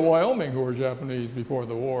whole state of Wyoming who were Japanese before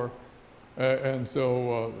the war. And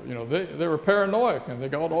so, they were paranoid, and they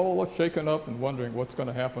got all shaken up and wondering what's going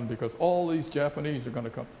to happen because all these Japanese are going to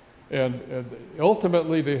come. And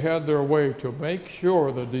ultimately, they had their way to make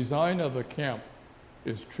sure the design of the camp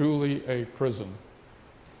is truly a prison,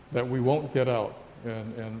 that we won't get out.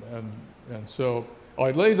 And so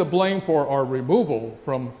I lay the blame for our removal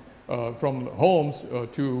from homes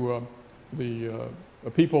to the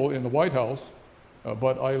people in the White House,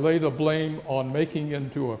 but I lay the blame on making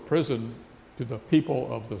into a prison to the people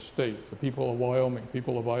of the state, the people of Wyoming,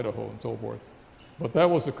 people of Idaho, and so forth. But that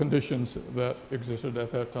was the conditions that existed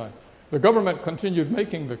at that time. The government continued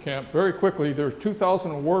making the camp very quickly. There's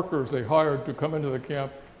 2,000 workers they hired to come into the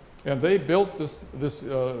camp, and they built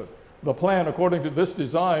the plan according to this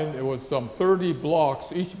design. It was some 30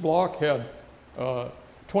 blocks. Each block had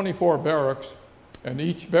 24 barracks, and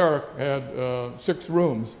each barrack had 6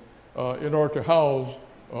 rooms in order to house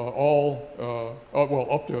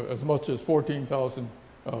up to as much as 14,000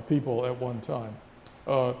 people at one time.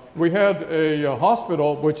 We had a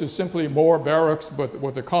hospital, which is simply more barracks, but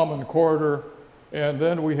with a common corridor. And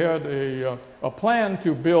then we had a plan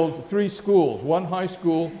to build 3 schools, 1 high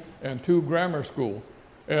school and 2 grammar schools.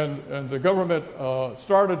 And the government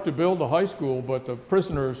started to build a high school, but the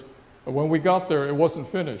prisoners, when we got there, it wasn't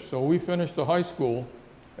finished. So we finished the high school,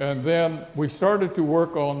 and then we started to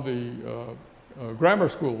work on the grammar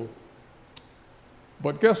school.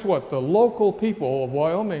 But guess what? The local people of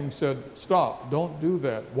Wyoming said, stop, don't do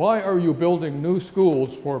that. Why are you building new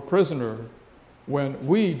schools for prisoners when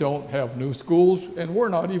we don't have new schools and we're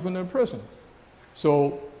not even in prison?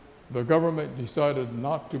 So the government decided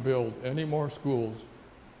not to build any more schools.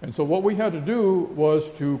 And so what we had to do was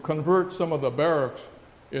to convert some of the barracks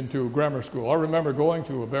into grammar school. I remember going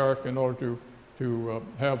to a barrack in order to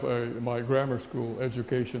have my grammar school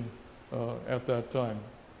education at that time.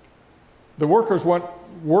 The workers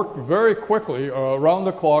worked very quickly around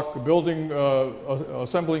the clock,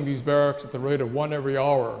 assembling these barracks at the rate of 1 every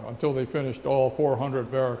hour until they finished all 400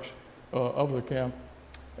 barracks of the camp.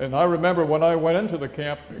 And I remember when I went into the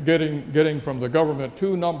camp, getting from the government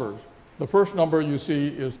 2 numbers. The first number you see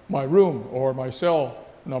is my room or my cell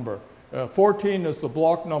number. 14 is the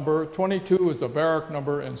block number, 22 is the barrack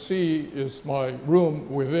number, and C is my room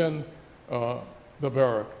within the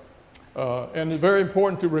barrack. And it's very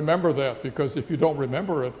important to remember that, because if you don't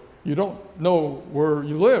remember it, you don't know where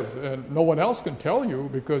you live, and no one else can tell you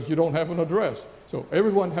because you don't have an address. So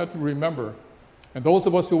everyone had to remember And those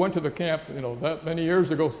of us who went to the camp, that many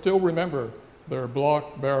years ago, still remember their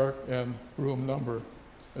block, barrack, and room number.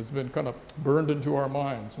 It's been kind of burned into our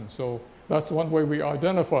minds. And so that's one way we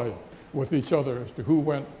identify with each other as to who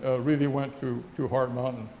really went to Heart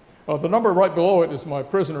Mountain. The number right below it is my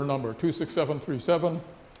prisoner number, 26737,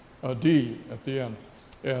 D at the end.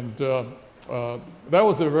 And that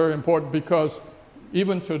was very important because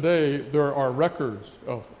even today there are records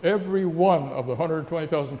of every one of the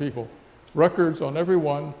 120,000 people, records on every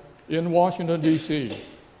one in Washington, D.C.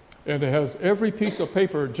 And it has every piece of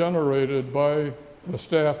paper generated by the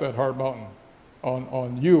staff at Heart Mountain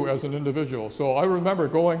on you as an individual. So I remember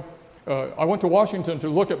I went to Washington to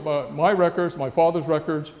look at my records, my father's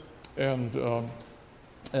records, and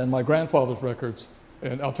my grandfather's records.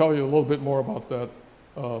 And I'll tell you a little bit more about that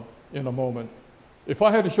in a moment. If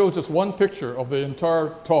I had to show just one picture of the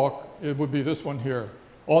entire talk, it would be this one here.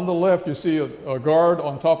 On the left, you see a guard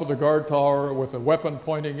on top of the guard tower with a weapon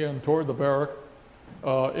pointing in toward the barrack.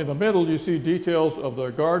 In the middle, you see details of the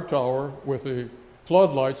guard tower with the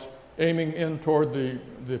floodlights aiming in toward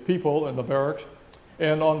the people in the barracks.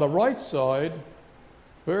 And on the right side,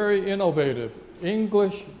 very innovative,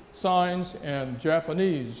 English signs and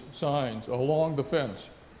Japanese signs along the fence.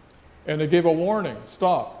 And they gave a warning,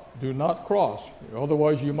 stop, do not cross,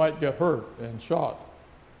 otherwise you might get hurt and shot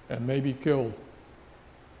and maybe killed.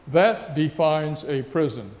 That defines a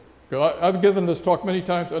prison. I've given this talk many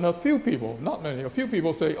times, and a few people, not many, a few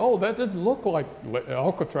people say, oh, that didn't look like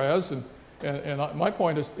Alcatraz, and my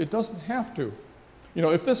point is, it doesn't have to.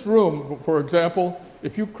 If this room, for example,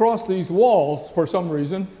 if you cross these walls for some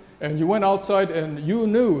reason, and you went outside and you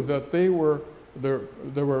knew that they were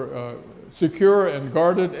secure and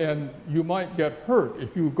guarded, and you might get hurt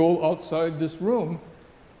if you go outside this room,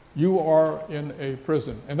 you are in a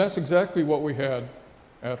prison. And that's exactly what we had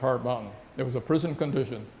at Heart Mountain. It was a prison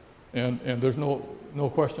condition, and there's no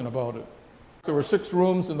question about it. There were 6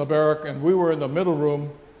 rooms in the barrack, and we were in the middle room,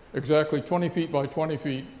 exactly 20 feet by 20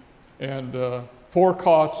 feet, and 4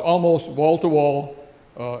 cots, almost wall to wall,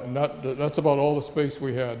 and that's about all the space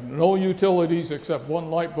we had. No utilities except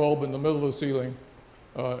one light bulb in the middle of the ceiling,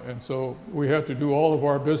 and so we had to do all of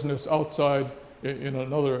our business outside in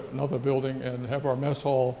another building and have our mess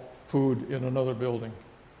hall food in another building.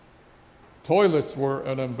 Toilets were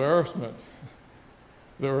an embarrassment.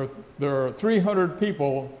 There are 300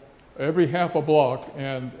 people every half a block,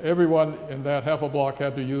 and everyone in that half a block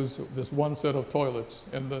had to use this one set of toilets,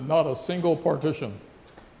 and not a single partition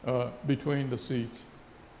between the seats.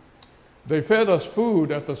 They fed us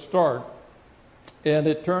food at the start, and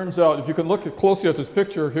it turns out, if you can look closely at this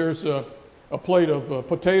picture, here's a plate of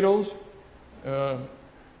potatoes,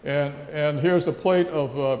 and here's a plate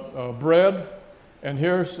of bread, and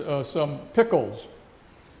here's some pickles,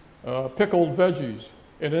 pickled veggies,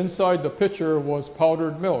 and inside the pitcher was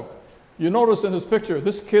powdered milk. You notice in this picture,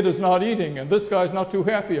 this kid is not eating, and this guy's not too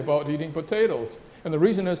happy about eating potatoes. And the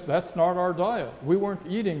reason is that's not our diet. We weren't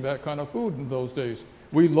eating that kind of food in those days.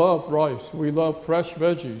 We loved rice. We loved fresh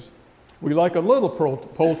veggies. We like a little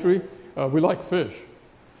poultry. We like fish.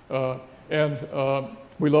 And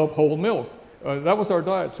we love whole milk. That was our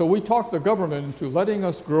diet. So we talked the government into letting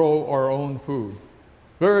us grow our own food.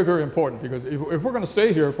 Very, very important, because if we're going to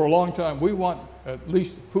stay here for a long time, we want at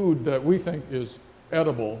least food that we think is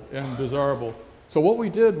edible and desirable. So what we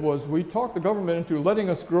did was we talked the government into letting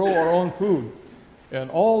us grow our own food. And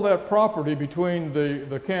all that property between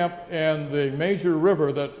the camp and the major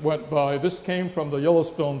river that went by, this came from the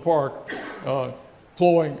Yellowstone Park,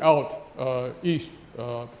 flowing out east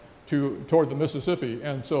toward the Mississippi.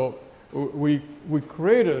 And so we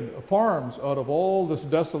created farms out of all this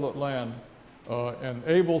desolate land and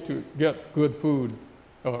able to get good food,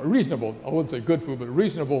 reasonable, I wouldn't say good food, but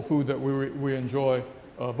reasonable food that we enjoy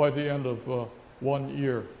by the end of 1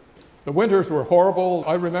 year. The winters were horrible.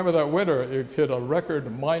 I remember that winter, it hit a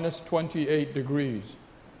record minus 28 degrees.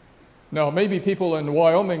 Now, maybe people in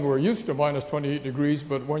Wyoming were used to minus 28 degrees,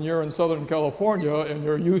 but when you're in Southern California and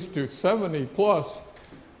you're used to 70 plus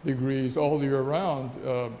degrees all year round,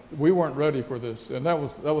 we weren't ready for this, and that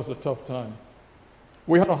was a tough time.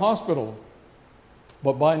 We had a hospital,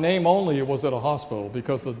 but by name only it was at a hospital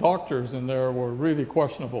because the doctors in there were really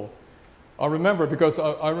questionable. I remember because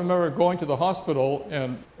I remember going to the hospital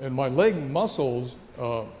and my leg muscles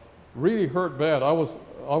really hurt bad. I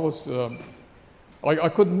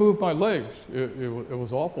couldn't move my legs. It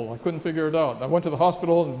was awful. I couldn't figure it out. I went to the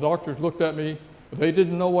hospital and the doctors looked at me. They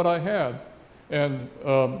didn't know what I had. And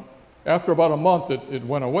after about a month, it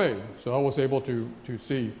went away. So I was able to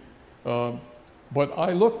see. But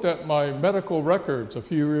I looked at my medical records a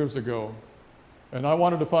few years ago, And I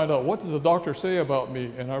wanted to find out, what did the doctor say about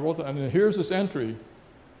me? And I wrote, and here's this entry.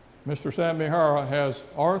 Mr. Sam Mihara has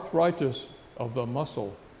arthritis of the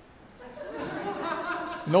muscle.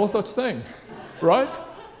 No such thing, right?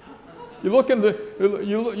 You look on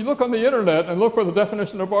the internet and look for the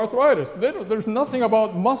definition of arthritis. There's nothing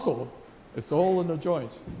about muscle. It's all in the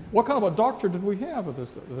joints. What kind of a doctor did we have at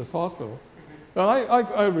this hospital? And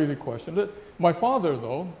I really questioned it. My father,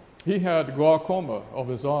 though, he had glaucoma of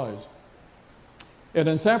his eyes. And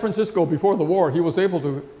in San Francisco, before the war, he was able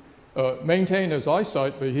to maintain his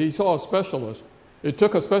eyesight, but he saw a specialist. It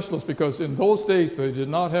took a specialist because in those days they did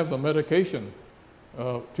not have the medication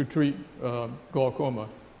to treat glaucoma.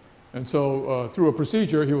 And so through a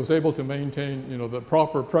procedure, he was able to maintain, the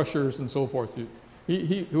proper pressures and so forth.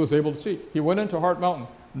 He was able to see. He went into Heart Mountain.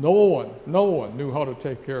 No one knew how to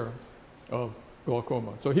take care of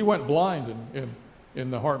glaucoma. So he went blind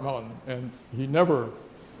in the Heart Mountain, and he never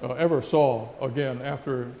ever saw again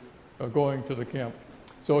after going to the camp.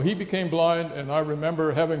 So he became blind, and I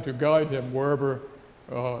remember having to guide him wherever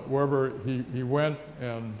he went,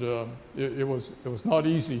 and it was not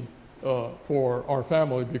easy for our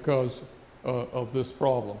family because of this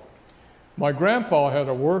problem. My grandpa had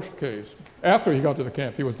a worse case. After he got to the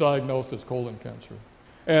camp, he was diagnosed as colon cancer.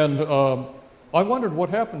 And I wondered what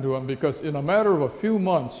happened to him, because in a matter of a few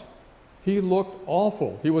months, he looked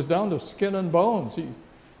awful. He was down to skin and bones.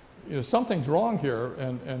 Something's wrong here,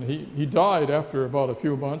 and he died after about a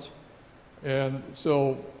few months. And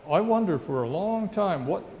so I wondered for a long time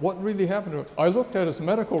what really happened to him. I looked at his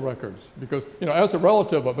medical records because, as a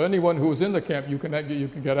relative of anyone who was in the camp, you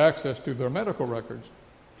can get access to their medical records.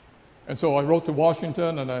 And so I wrote to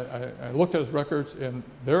Washington, and I looked at his records, and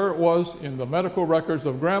there it was in the medical records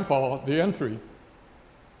of Grandpa, the entry,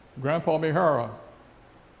 Grandpa Mihara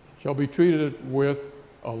shall be treated with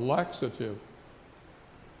a laxative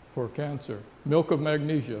for cancer, milk of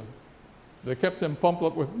magnesia. They kept him pumped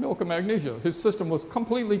up with milk of magnesia. His system was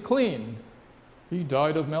completely clean. He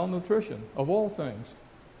died of malnutrition, of all things.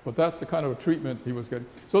 But that's the kind of treatment he was getting.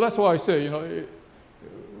 So that's why I say,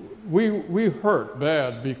 we hurt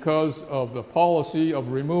bad because of the policy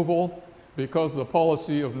of removal, because of the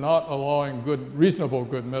policy of not allowing reasonable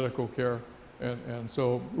good medical care. And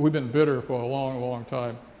so we've been bitter for a long, long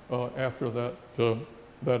time after that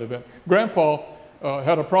event. Grandma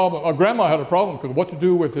had a problem because what to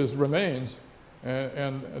do with his remains,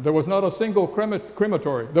 and there was not a single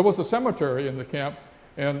crematory. There was a cemetery in the camp,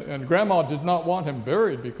 and Grandma did not want him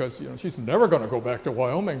buried because she's never going to go back to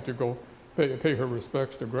Wyoming to go pay her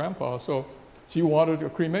respects to Grandpa. So she wanted a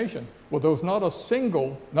cremation. Well, there was not a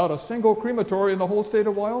single crematory in the whole state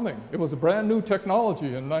of Wyoming. It was a brand new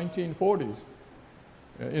technology in 1940s,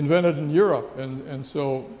 invented in Europe, and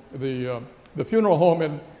so the funeral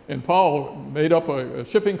home in Powell made up a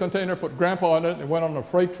shipping container, put Grandpa in it, and went on a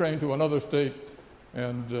freight train to another state,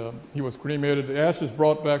 and he was cremated. The ashes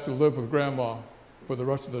brought back to live with Grandma for the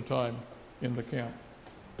rest of the time in the camp.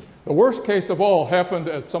 The worst case of all happened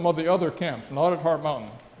at some of the other camps, not at Heart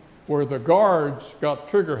Mountain, where the guards got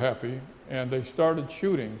trigger happy and they started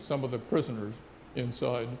shooting some of the prisoners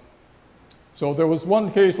inside. So there was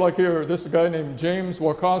one case like here, this guy named James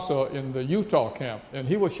Wakasa in the Utah camp, and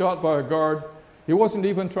he was shot by a guard. He wasn't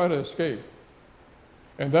even trying to escape.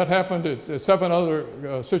 And that happened at 7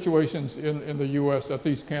 other situations in the U.S. at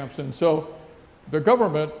these camps. And so the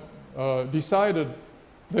government decided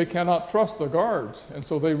they cannot trust the guards. And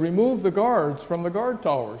so they removed the guards from the guard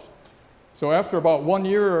towers. So after about 1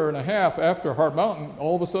 year and a half after Heart Mountain,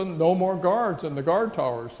 all of a sudden no more guards in the guard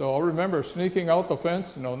towers. So I remember sneaking out the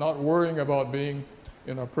fence, not worrying about being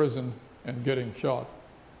in a prison and getting shot.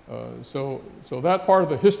 So that part of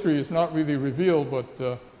the history is not really revealed,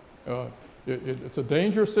 but it's a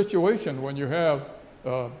dangerous situation when you have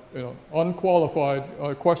unqualified,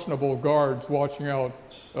 questionable guards watching out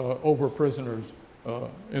over prisoners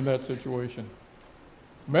in that situation.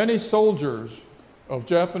 Many soldiers of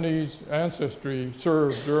Japanese ancestry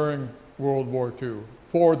served during World War II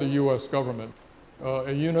for the U.S. government.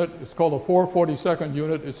 A unit, it's called the 442nd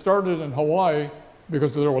Unit. It started in Hawaii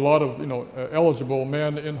because there were a lot of eligible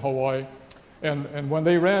men in Hawaii. And when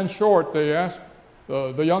they ran short, they asked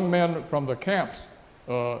the young men from the camps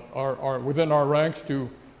are within our ranks to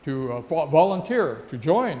volunteer, to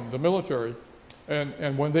join the military.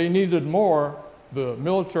 And when they needed more, the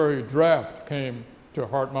military draft came to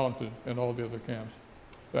Heart Mountain and all the other camps.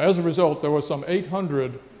 As a result, there were some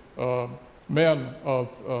 800 men of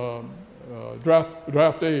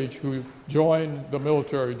draft age who joined the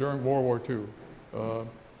military during World War II.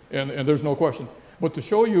 And there's no question. But to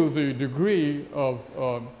show you the degree of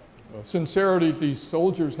sincerity these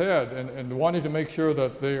soldiers had and wanting to make sure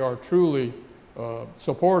that they are truly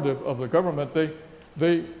supportive of the government, they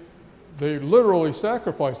literally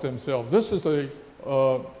sacrificed themselves. This is the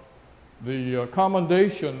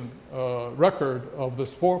commendation record of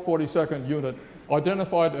this 442nd unit,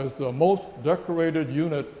 identified as the most decorated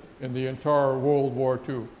unit in the entire World War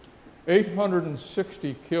II.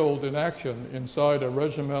 860 killed in action inside a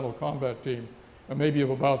regimental combat team, maybe of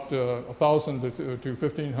about 1,000 to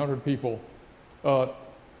 1,500 people.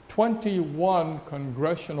 21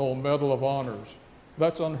 Congressional Medal of Honors.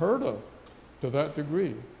 That's unheard of to that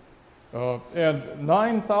degree. And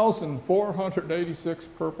 9,486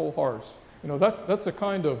 Purple Hearts. You know, that's a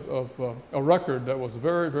kind of a record that was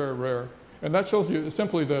very, very rare. And that shows you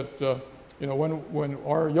simply that, you know, when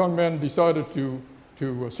our young men decided to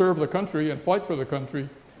serve the country and fight for the country,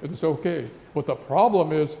 it is okay. But the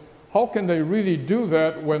problem is, how can they really do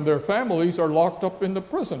that when their families are locked up in the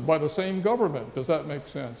prison by the same government? Does that make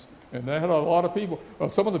sense? And they had a lot of people,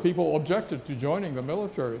 some of the people objected to joining the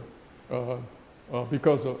military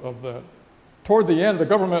because of that. Toward the end, the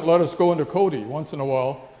government let us go into Cody once in a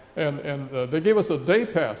while, and they gave us a day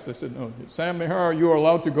pass. They said, no, Sam Mihara, you are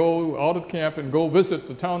allowed to go out of camp and go visit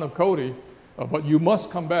the town of Cody, but you must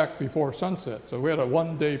come back before sunset. So we had a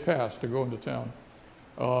one-day pass to go into town.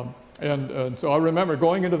 And so I remember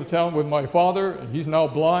going into the town with my father, and he's now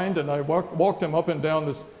blind, and I walked him up and down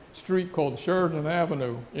this street called Sheridan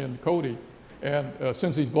Avenue in Cody. And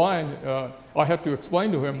since he's blind, I had to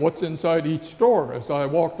explain to him what's inside each store as I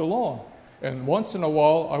walked along. And once in a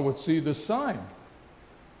while, I would see this sign,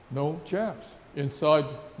 "No chaps inside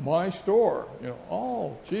my store." You know,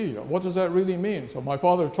 oh, gee, what does that really mean? So my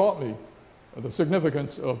father taught me the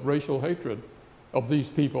significance of racial hatred of these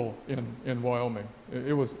people in Wyoming.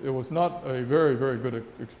 It was not a very, very good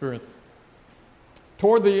experience.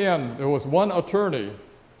 Toward the end, there was one attorney,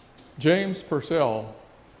 James Purcell,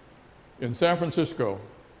 in San Francisco.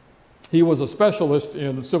 He was a specialist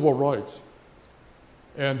in civil rights,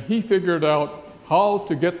 and he figured out how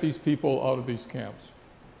to get these people out of these camps.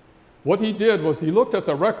 What he did was he looked at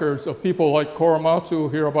the records of people like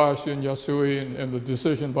Korematsu, Hirabayashi, and Yasui, and the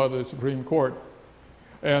decision by the Supreme Court.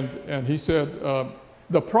 And he said,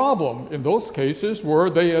 the problem in those cases were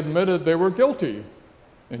they admitted they were guilty.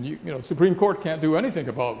 And you know, Supreme Court can't do anything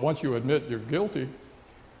about it once you admit you're guilty.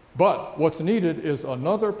 But what's needed is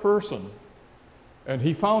another person. And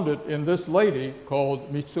he found it in this lady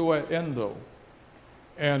called Mitsue Endo.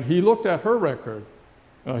 And he looked at her record.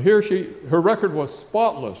 Her record was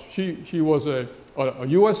spotless. She was a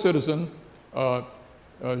U.S. citizen.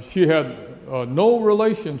 She had no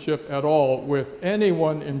relationship at all with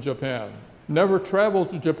anyone in Japan. Never traveled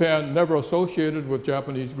to Japan, never associated with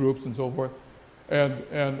Japanese groups and so forth. And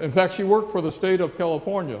in fact, she worked for the state of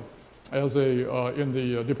California as in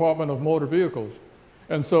the Department of Motor Vehicles.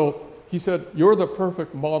 And so he said, "You're the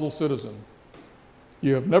perfect model citizen.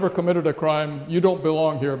 You have never committed a crime. You don't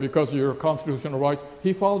belong here because of your constitutional rights."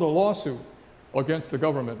 He filed a lawsuit against the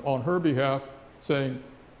government on her behalf, saying,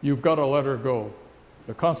 "You've got to let her go.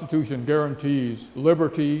 The Constitution guarantees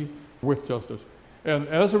liberty with justice." And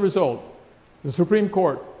as a result, the Supreme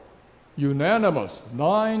Court, unanimous,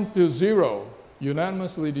 9-0,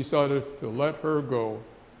 unanimously decided to let her go,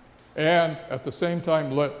 and at the same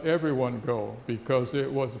time let everyone go, because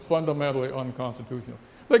it was fundamentally unconstitutional.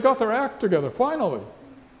 They got their act together, finally,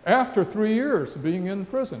 after 3 years of being in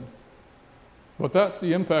prison. But that's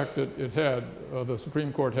the impact that it had, the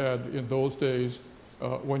Supreme Court had in those days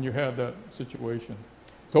when you had that situation.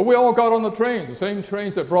 So we all got on the trains, the same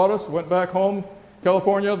trains that brought us, went back home,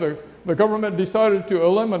 California. The government decided to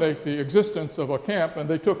eliminate the existence of a camp, and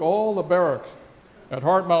they took all the barracks at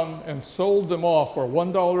Heart Mountain and sold them off for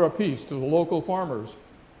 $1 a piece to the local farmers.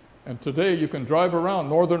 And today you can drive around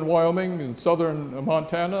northern Wyoming and southern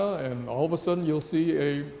Montana, and all of a sudden you'll see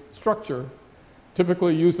a structure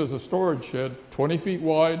typically used as a storage shed, 20 feet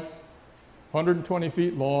wide, 120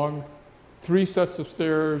 feet long, 3 sets of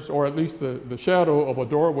stairs, or at least the shadow of a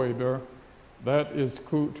doorway there. That is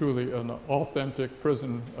truly an authentic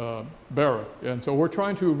prison barrack. And so we're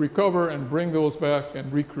trying to recover and bring those back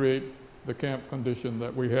and recreate the camp condition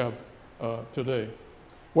that we have today.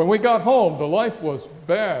 When we got home, the life was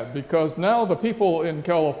bad because now the people in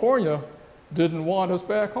California didn't want us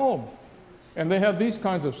back home. And they had these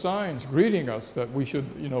kinds of signs greeting us that we should,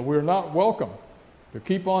 you know, we're not welcome, to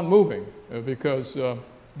keep on moving because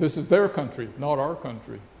this is their country, not our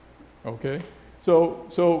country. Okay? So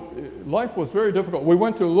life was very difficult. We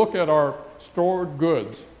went to look at our stored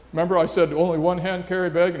goods. Remember I said only one hand carry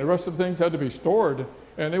bag and the rest of the things had to be stored.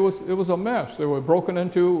 And it was a mess. They were broken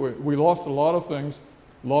into. We lost a lot of things,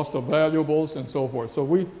 lost of valuables and so forth. So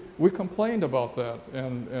we complained about that,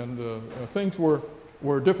 and things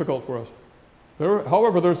were difficult for us.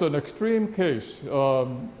 However, there's an extreme case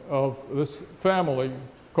of this family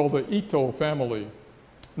called the Ito family.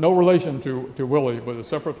 No relation to Willie, but a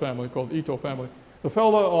separate family called Ito family. The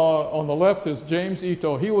fellow on the left is James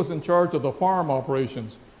Ito. He was in charge of the farm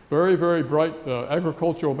operations. Very, very bright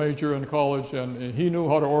agricultural major in college, and he knew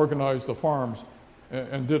how to organize the farms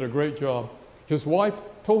and did a great job. His wife,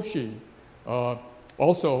 Toshi,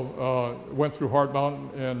 also went through Heart Mountain,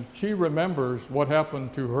 and she remembers what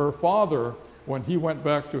happened to her father when he went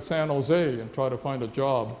back to San Jose and tried to find a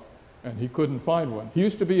job, and he couldn't find one. He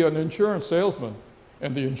used to be an insurance salesman,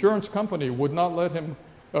 and the insurance company would not let him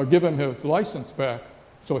give him his license back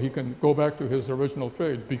so he can go back to his original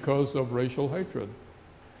trade because of racial hatred.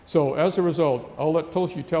 So as a result, I'll let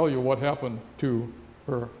Toshi tell you what happened to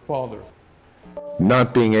her father.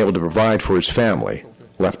 Not being able to provide for his family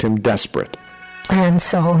left him desperate. And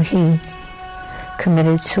so he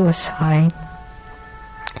committed suicide.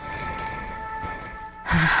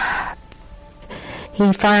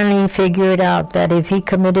 He finally figured out that if he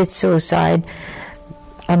committed suicide,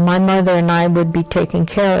 my mother and I would be taken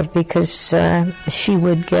care of because she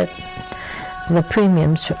would get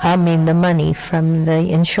the money from the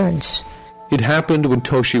insurance. It happened when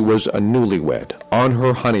Toshi was a newlywed, on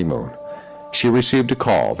her honeymoon. She received a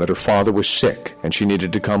call that her father was sick and she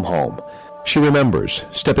needed to come home. She remembers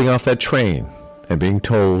stepping off that train and being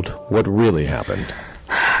told what really happened.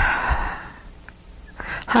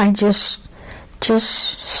 I just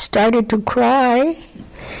started to cry,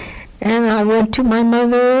 and I went to my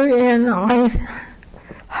mother and I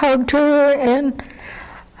hugged her and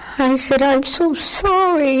I said, I'm so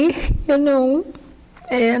sorry, And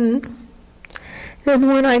then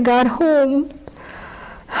when I got home,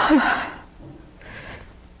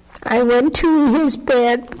 I went to his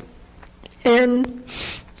bed, and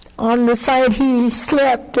on the side he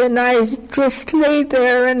slept, and I just lay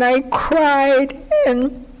there and I cried,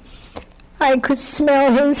 and I could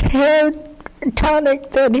smell his hair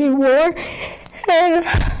tonic that he wore, and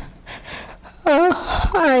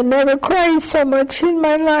I never cried so much in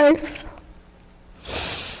my life.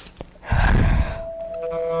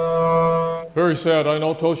 Very sad. I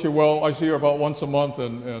know Toshi well. I see her about once a month,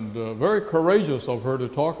 and very courageous of her to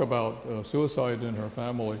talk about suicide in her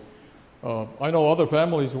family. I know other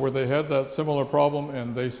families where they had that similar problem,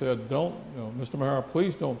 and they said, Mr. Mihara,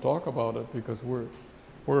 please don't talk about it, because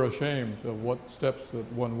we're ashamed of what steps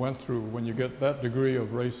that one went through when you get that degree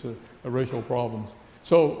of racial problems.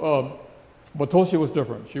 So, but Toshi was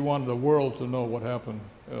different. She wanted the world to know what happened,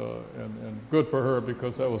 and good for her,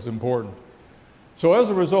 because that was important. So as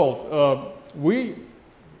a result, we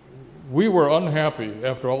were unhappy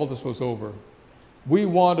after all this was over. We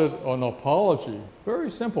wanted an apology,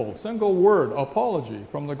 very simple, single word, apology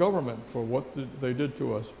from the government for what they did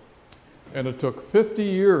to us. And it took 50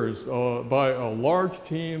 years by a large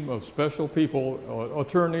team of special people,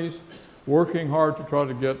 attorneys, working hard to try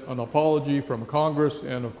to get an apology from Congress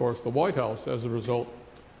and, of course, the White House as a result.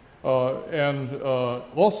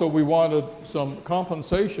 Also we wanted some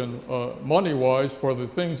compensation, money-wise, for the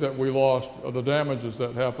things that we lost, the damages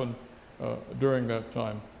that happened during that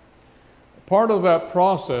time. Part of that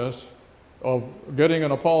process of getting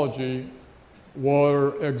an apology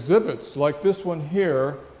were exhibits like this one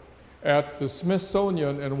here at the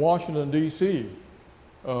Smithsonian in Washington, D.C.,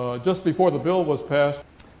 just before the bill was passed.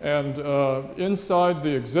 And inside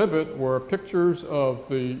the exhibit were pictures of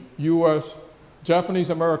the U.S.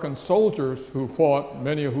 Japanese-American soldiers who fought,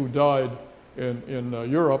 many who died in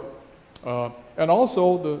Europe, and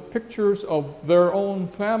also the pictures of their own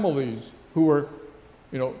families who were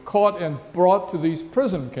caught and brought to these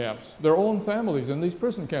prison camps, their own families in these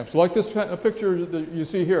prison camps. Like this picture that you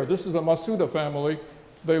see here. This is the Masuda family.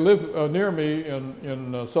 They live near me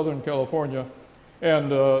in Southern California.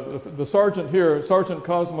 And the sergeant here, Sergeant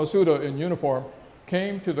Kaz Masuda in uniform,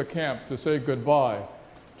 came to the camp to say goodbye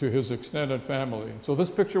to his extended family. So this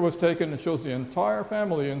picture was taken and shows the entire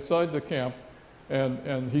family inside the camp.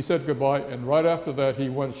 And he said goodbye. And right after that, he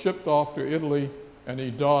went shipped off to Italy, and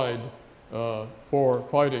he died for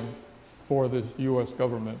fighting for the U.S.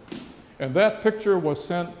 government. And that picture was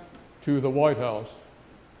sent to the White House.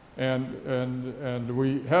 And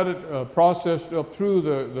we had it processed up through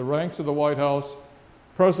the ranks of the White House.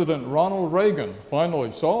 President Ronald Reagan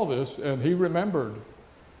finally saw this, and he remembered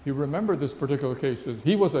this particular case.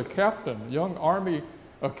 He was a captain, young Army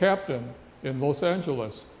captain in Los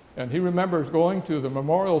Angeles, and he remembers going to the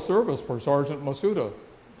memorial service for Sergeant Masuda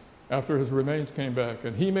after his remains came back,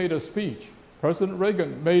 and he made a speech. President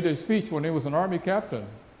Reagan made a speech when he was an Army captain,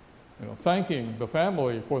 thanking the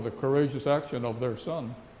family for the courageous action of their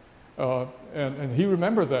son. And he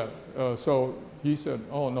remembered that. So he said,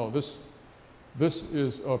 oh no, this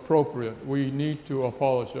is appropriate. We need to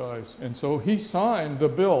apologize. And so he signed the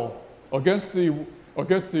bill against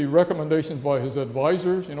the recommendations by his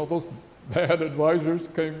advisors, those bad advisors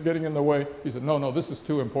getting in the way. He said, no, this is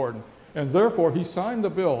too important. And therefore, he signed the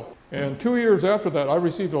bill. And 2 years after that, I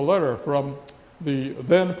received a letter from the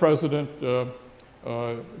then President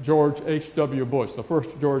George H.W. Bush, the first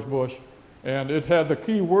George Bush, and it had the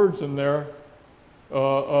key words in there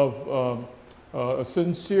of a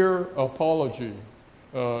sincere apology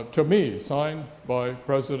to me, signed by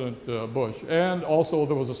President Bush. And also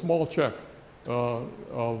there was a small check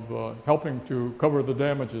of helping to cover the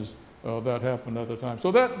damages that happened at the time.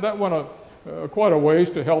 So that went quite a ways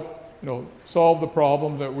to help solve the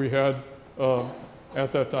problem that we had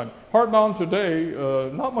at that time. Heart Mountain today,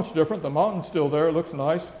 not much different. The mountain's still there. It looks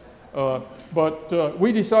nice. But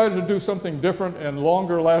we decided to do something different and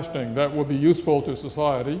longer lasting that would be useful to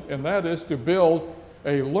society, and that is to build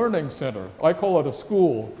a learning center. I call it a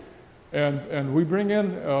school. And we bring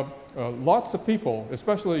in lots of people,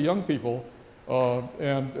 especially young people,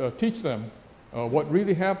 and teach them what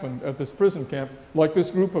really happened at this prison camp, like this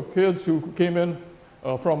group of kids who came in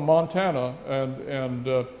from Montana, and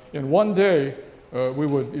in one day we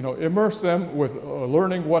would immerse them with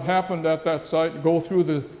learning what happened at that site, go through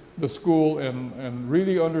the school and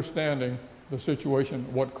really understanding the situation,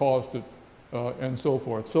 what caused it, and so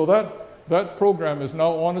forth. So that program is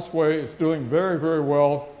now on its way. It's doing very, very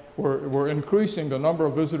well. We're increasing the number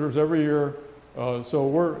of visitors every year, so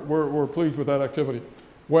we're pleased with that activity.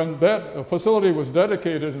 When that facility was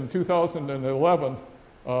dedicated in 2011,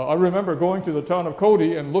 I remember going to the town of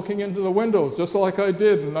Cody and looking into the windows, just like I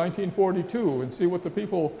did in 1942, and see what the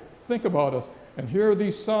people think about us. And here are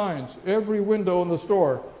these signs, every window in the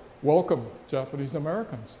store, welcome Japanese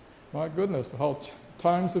Americans. My goodness, how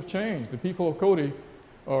times have changed. The people of Cody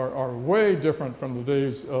are way different from the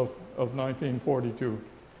days of 1942.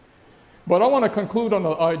 But I want to conclude on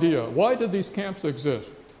the idea, why did these camps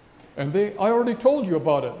exist? And I already told you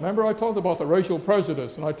about it. Remember, I talked about the racial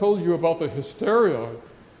prejudice, and I told you about the hysteria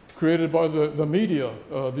created by the media,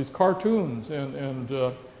 these cartoons,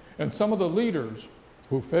 and some of the leaders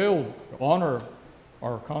who failed to honor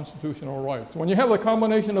our constitutional rights. When you have the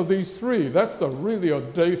combination of these three, that's really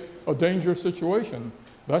a dangerous situation.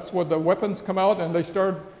 That's when the weapons come out and they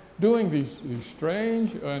start doing these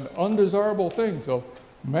strange and undesirable things of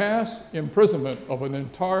mass imprisonment of an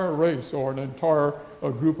entire race or an entire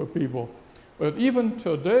group of people. But even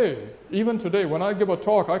today, when I give a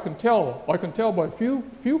talk, I can tell by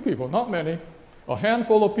few people, not many, a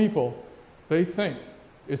handful of people, they think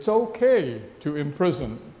it's okay to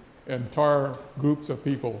imprison entire groups of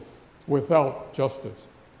people without justice.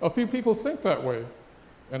 A few people think that way.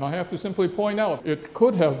 And I have to simply point out, it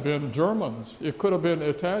could have been Germans, it could have been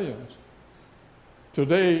Italians.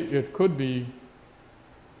 Today, it could be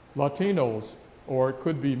Latinos, or it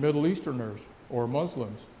could be Middle Easterners, or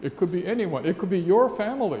Muslims. It could be anyone. It could be your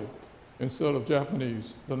family instead of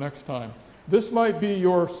Japanese the next time. This might be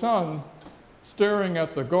your son staring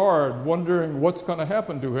at the guard, wondering what's going to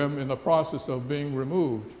happen to him in the process of being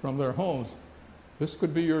removed from their homes. This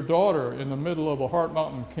could be your daughter in the middle of a Heart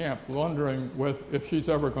Mountain camp, wondering if she's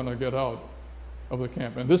ever going to get out of the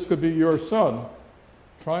camp. And this could be your son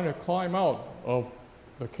trying to climb out of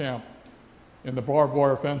the camp in the barbed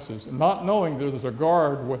wire fences, not knowing that there's a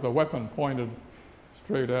guard with a weapon pointed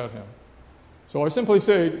straight at him. So I simply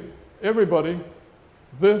say, everybody,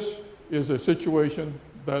 this is a situation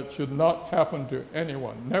that should not happen to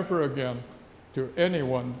anyone, never again, to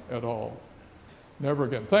anyone at all. Never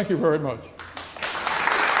again. Thank you very much.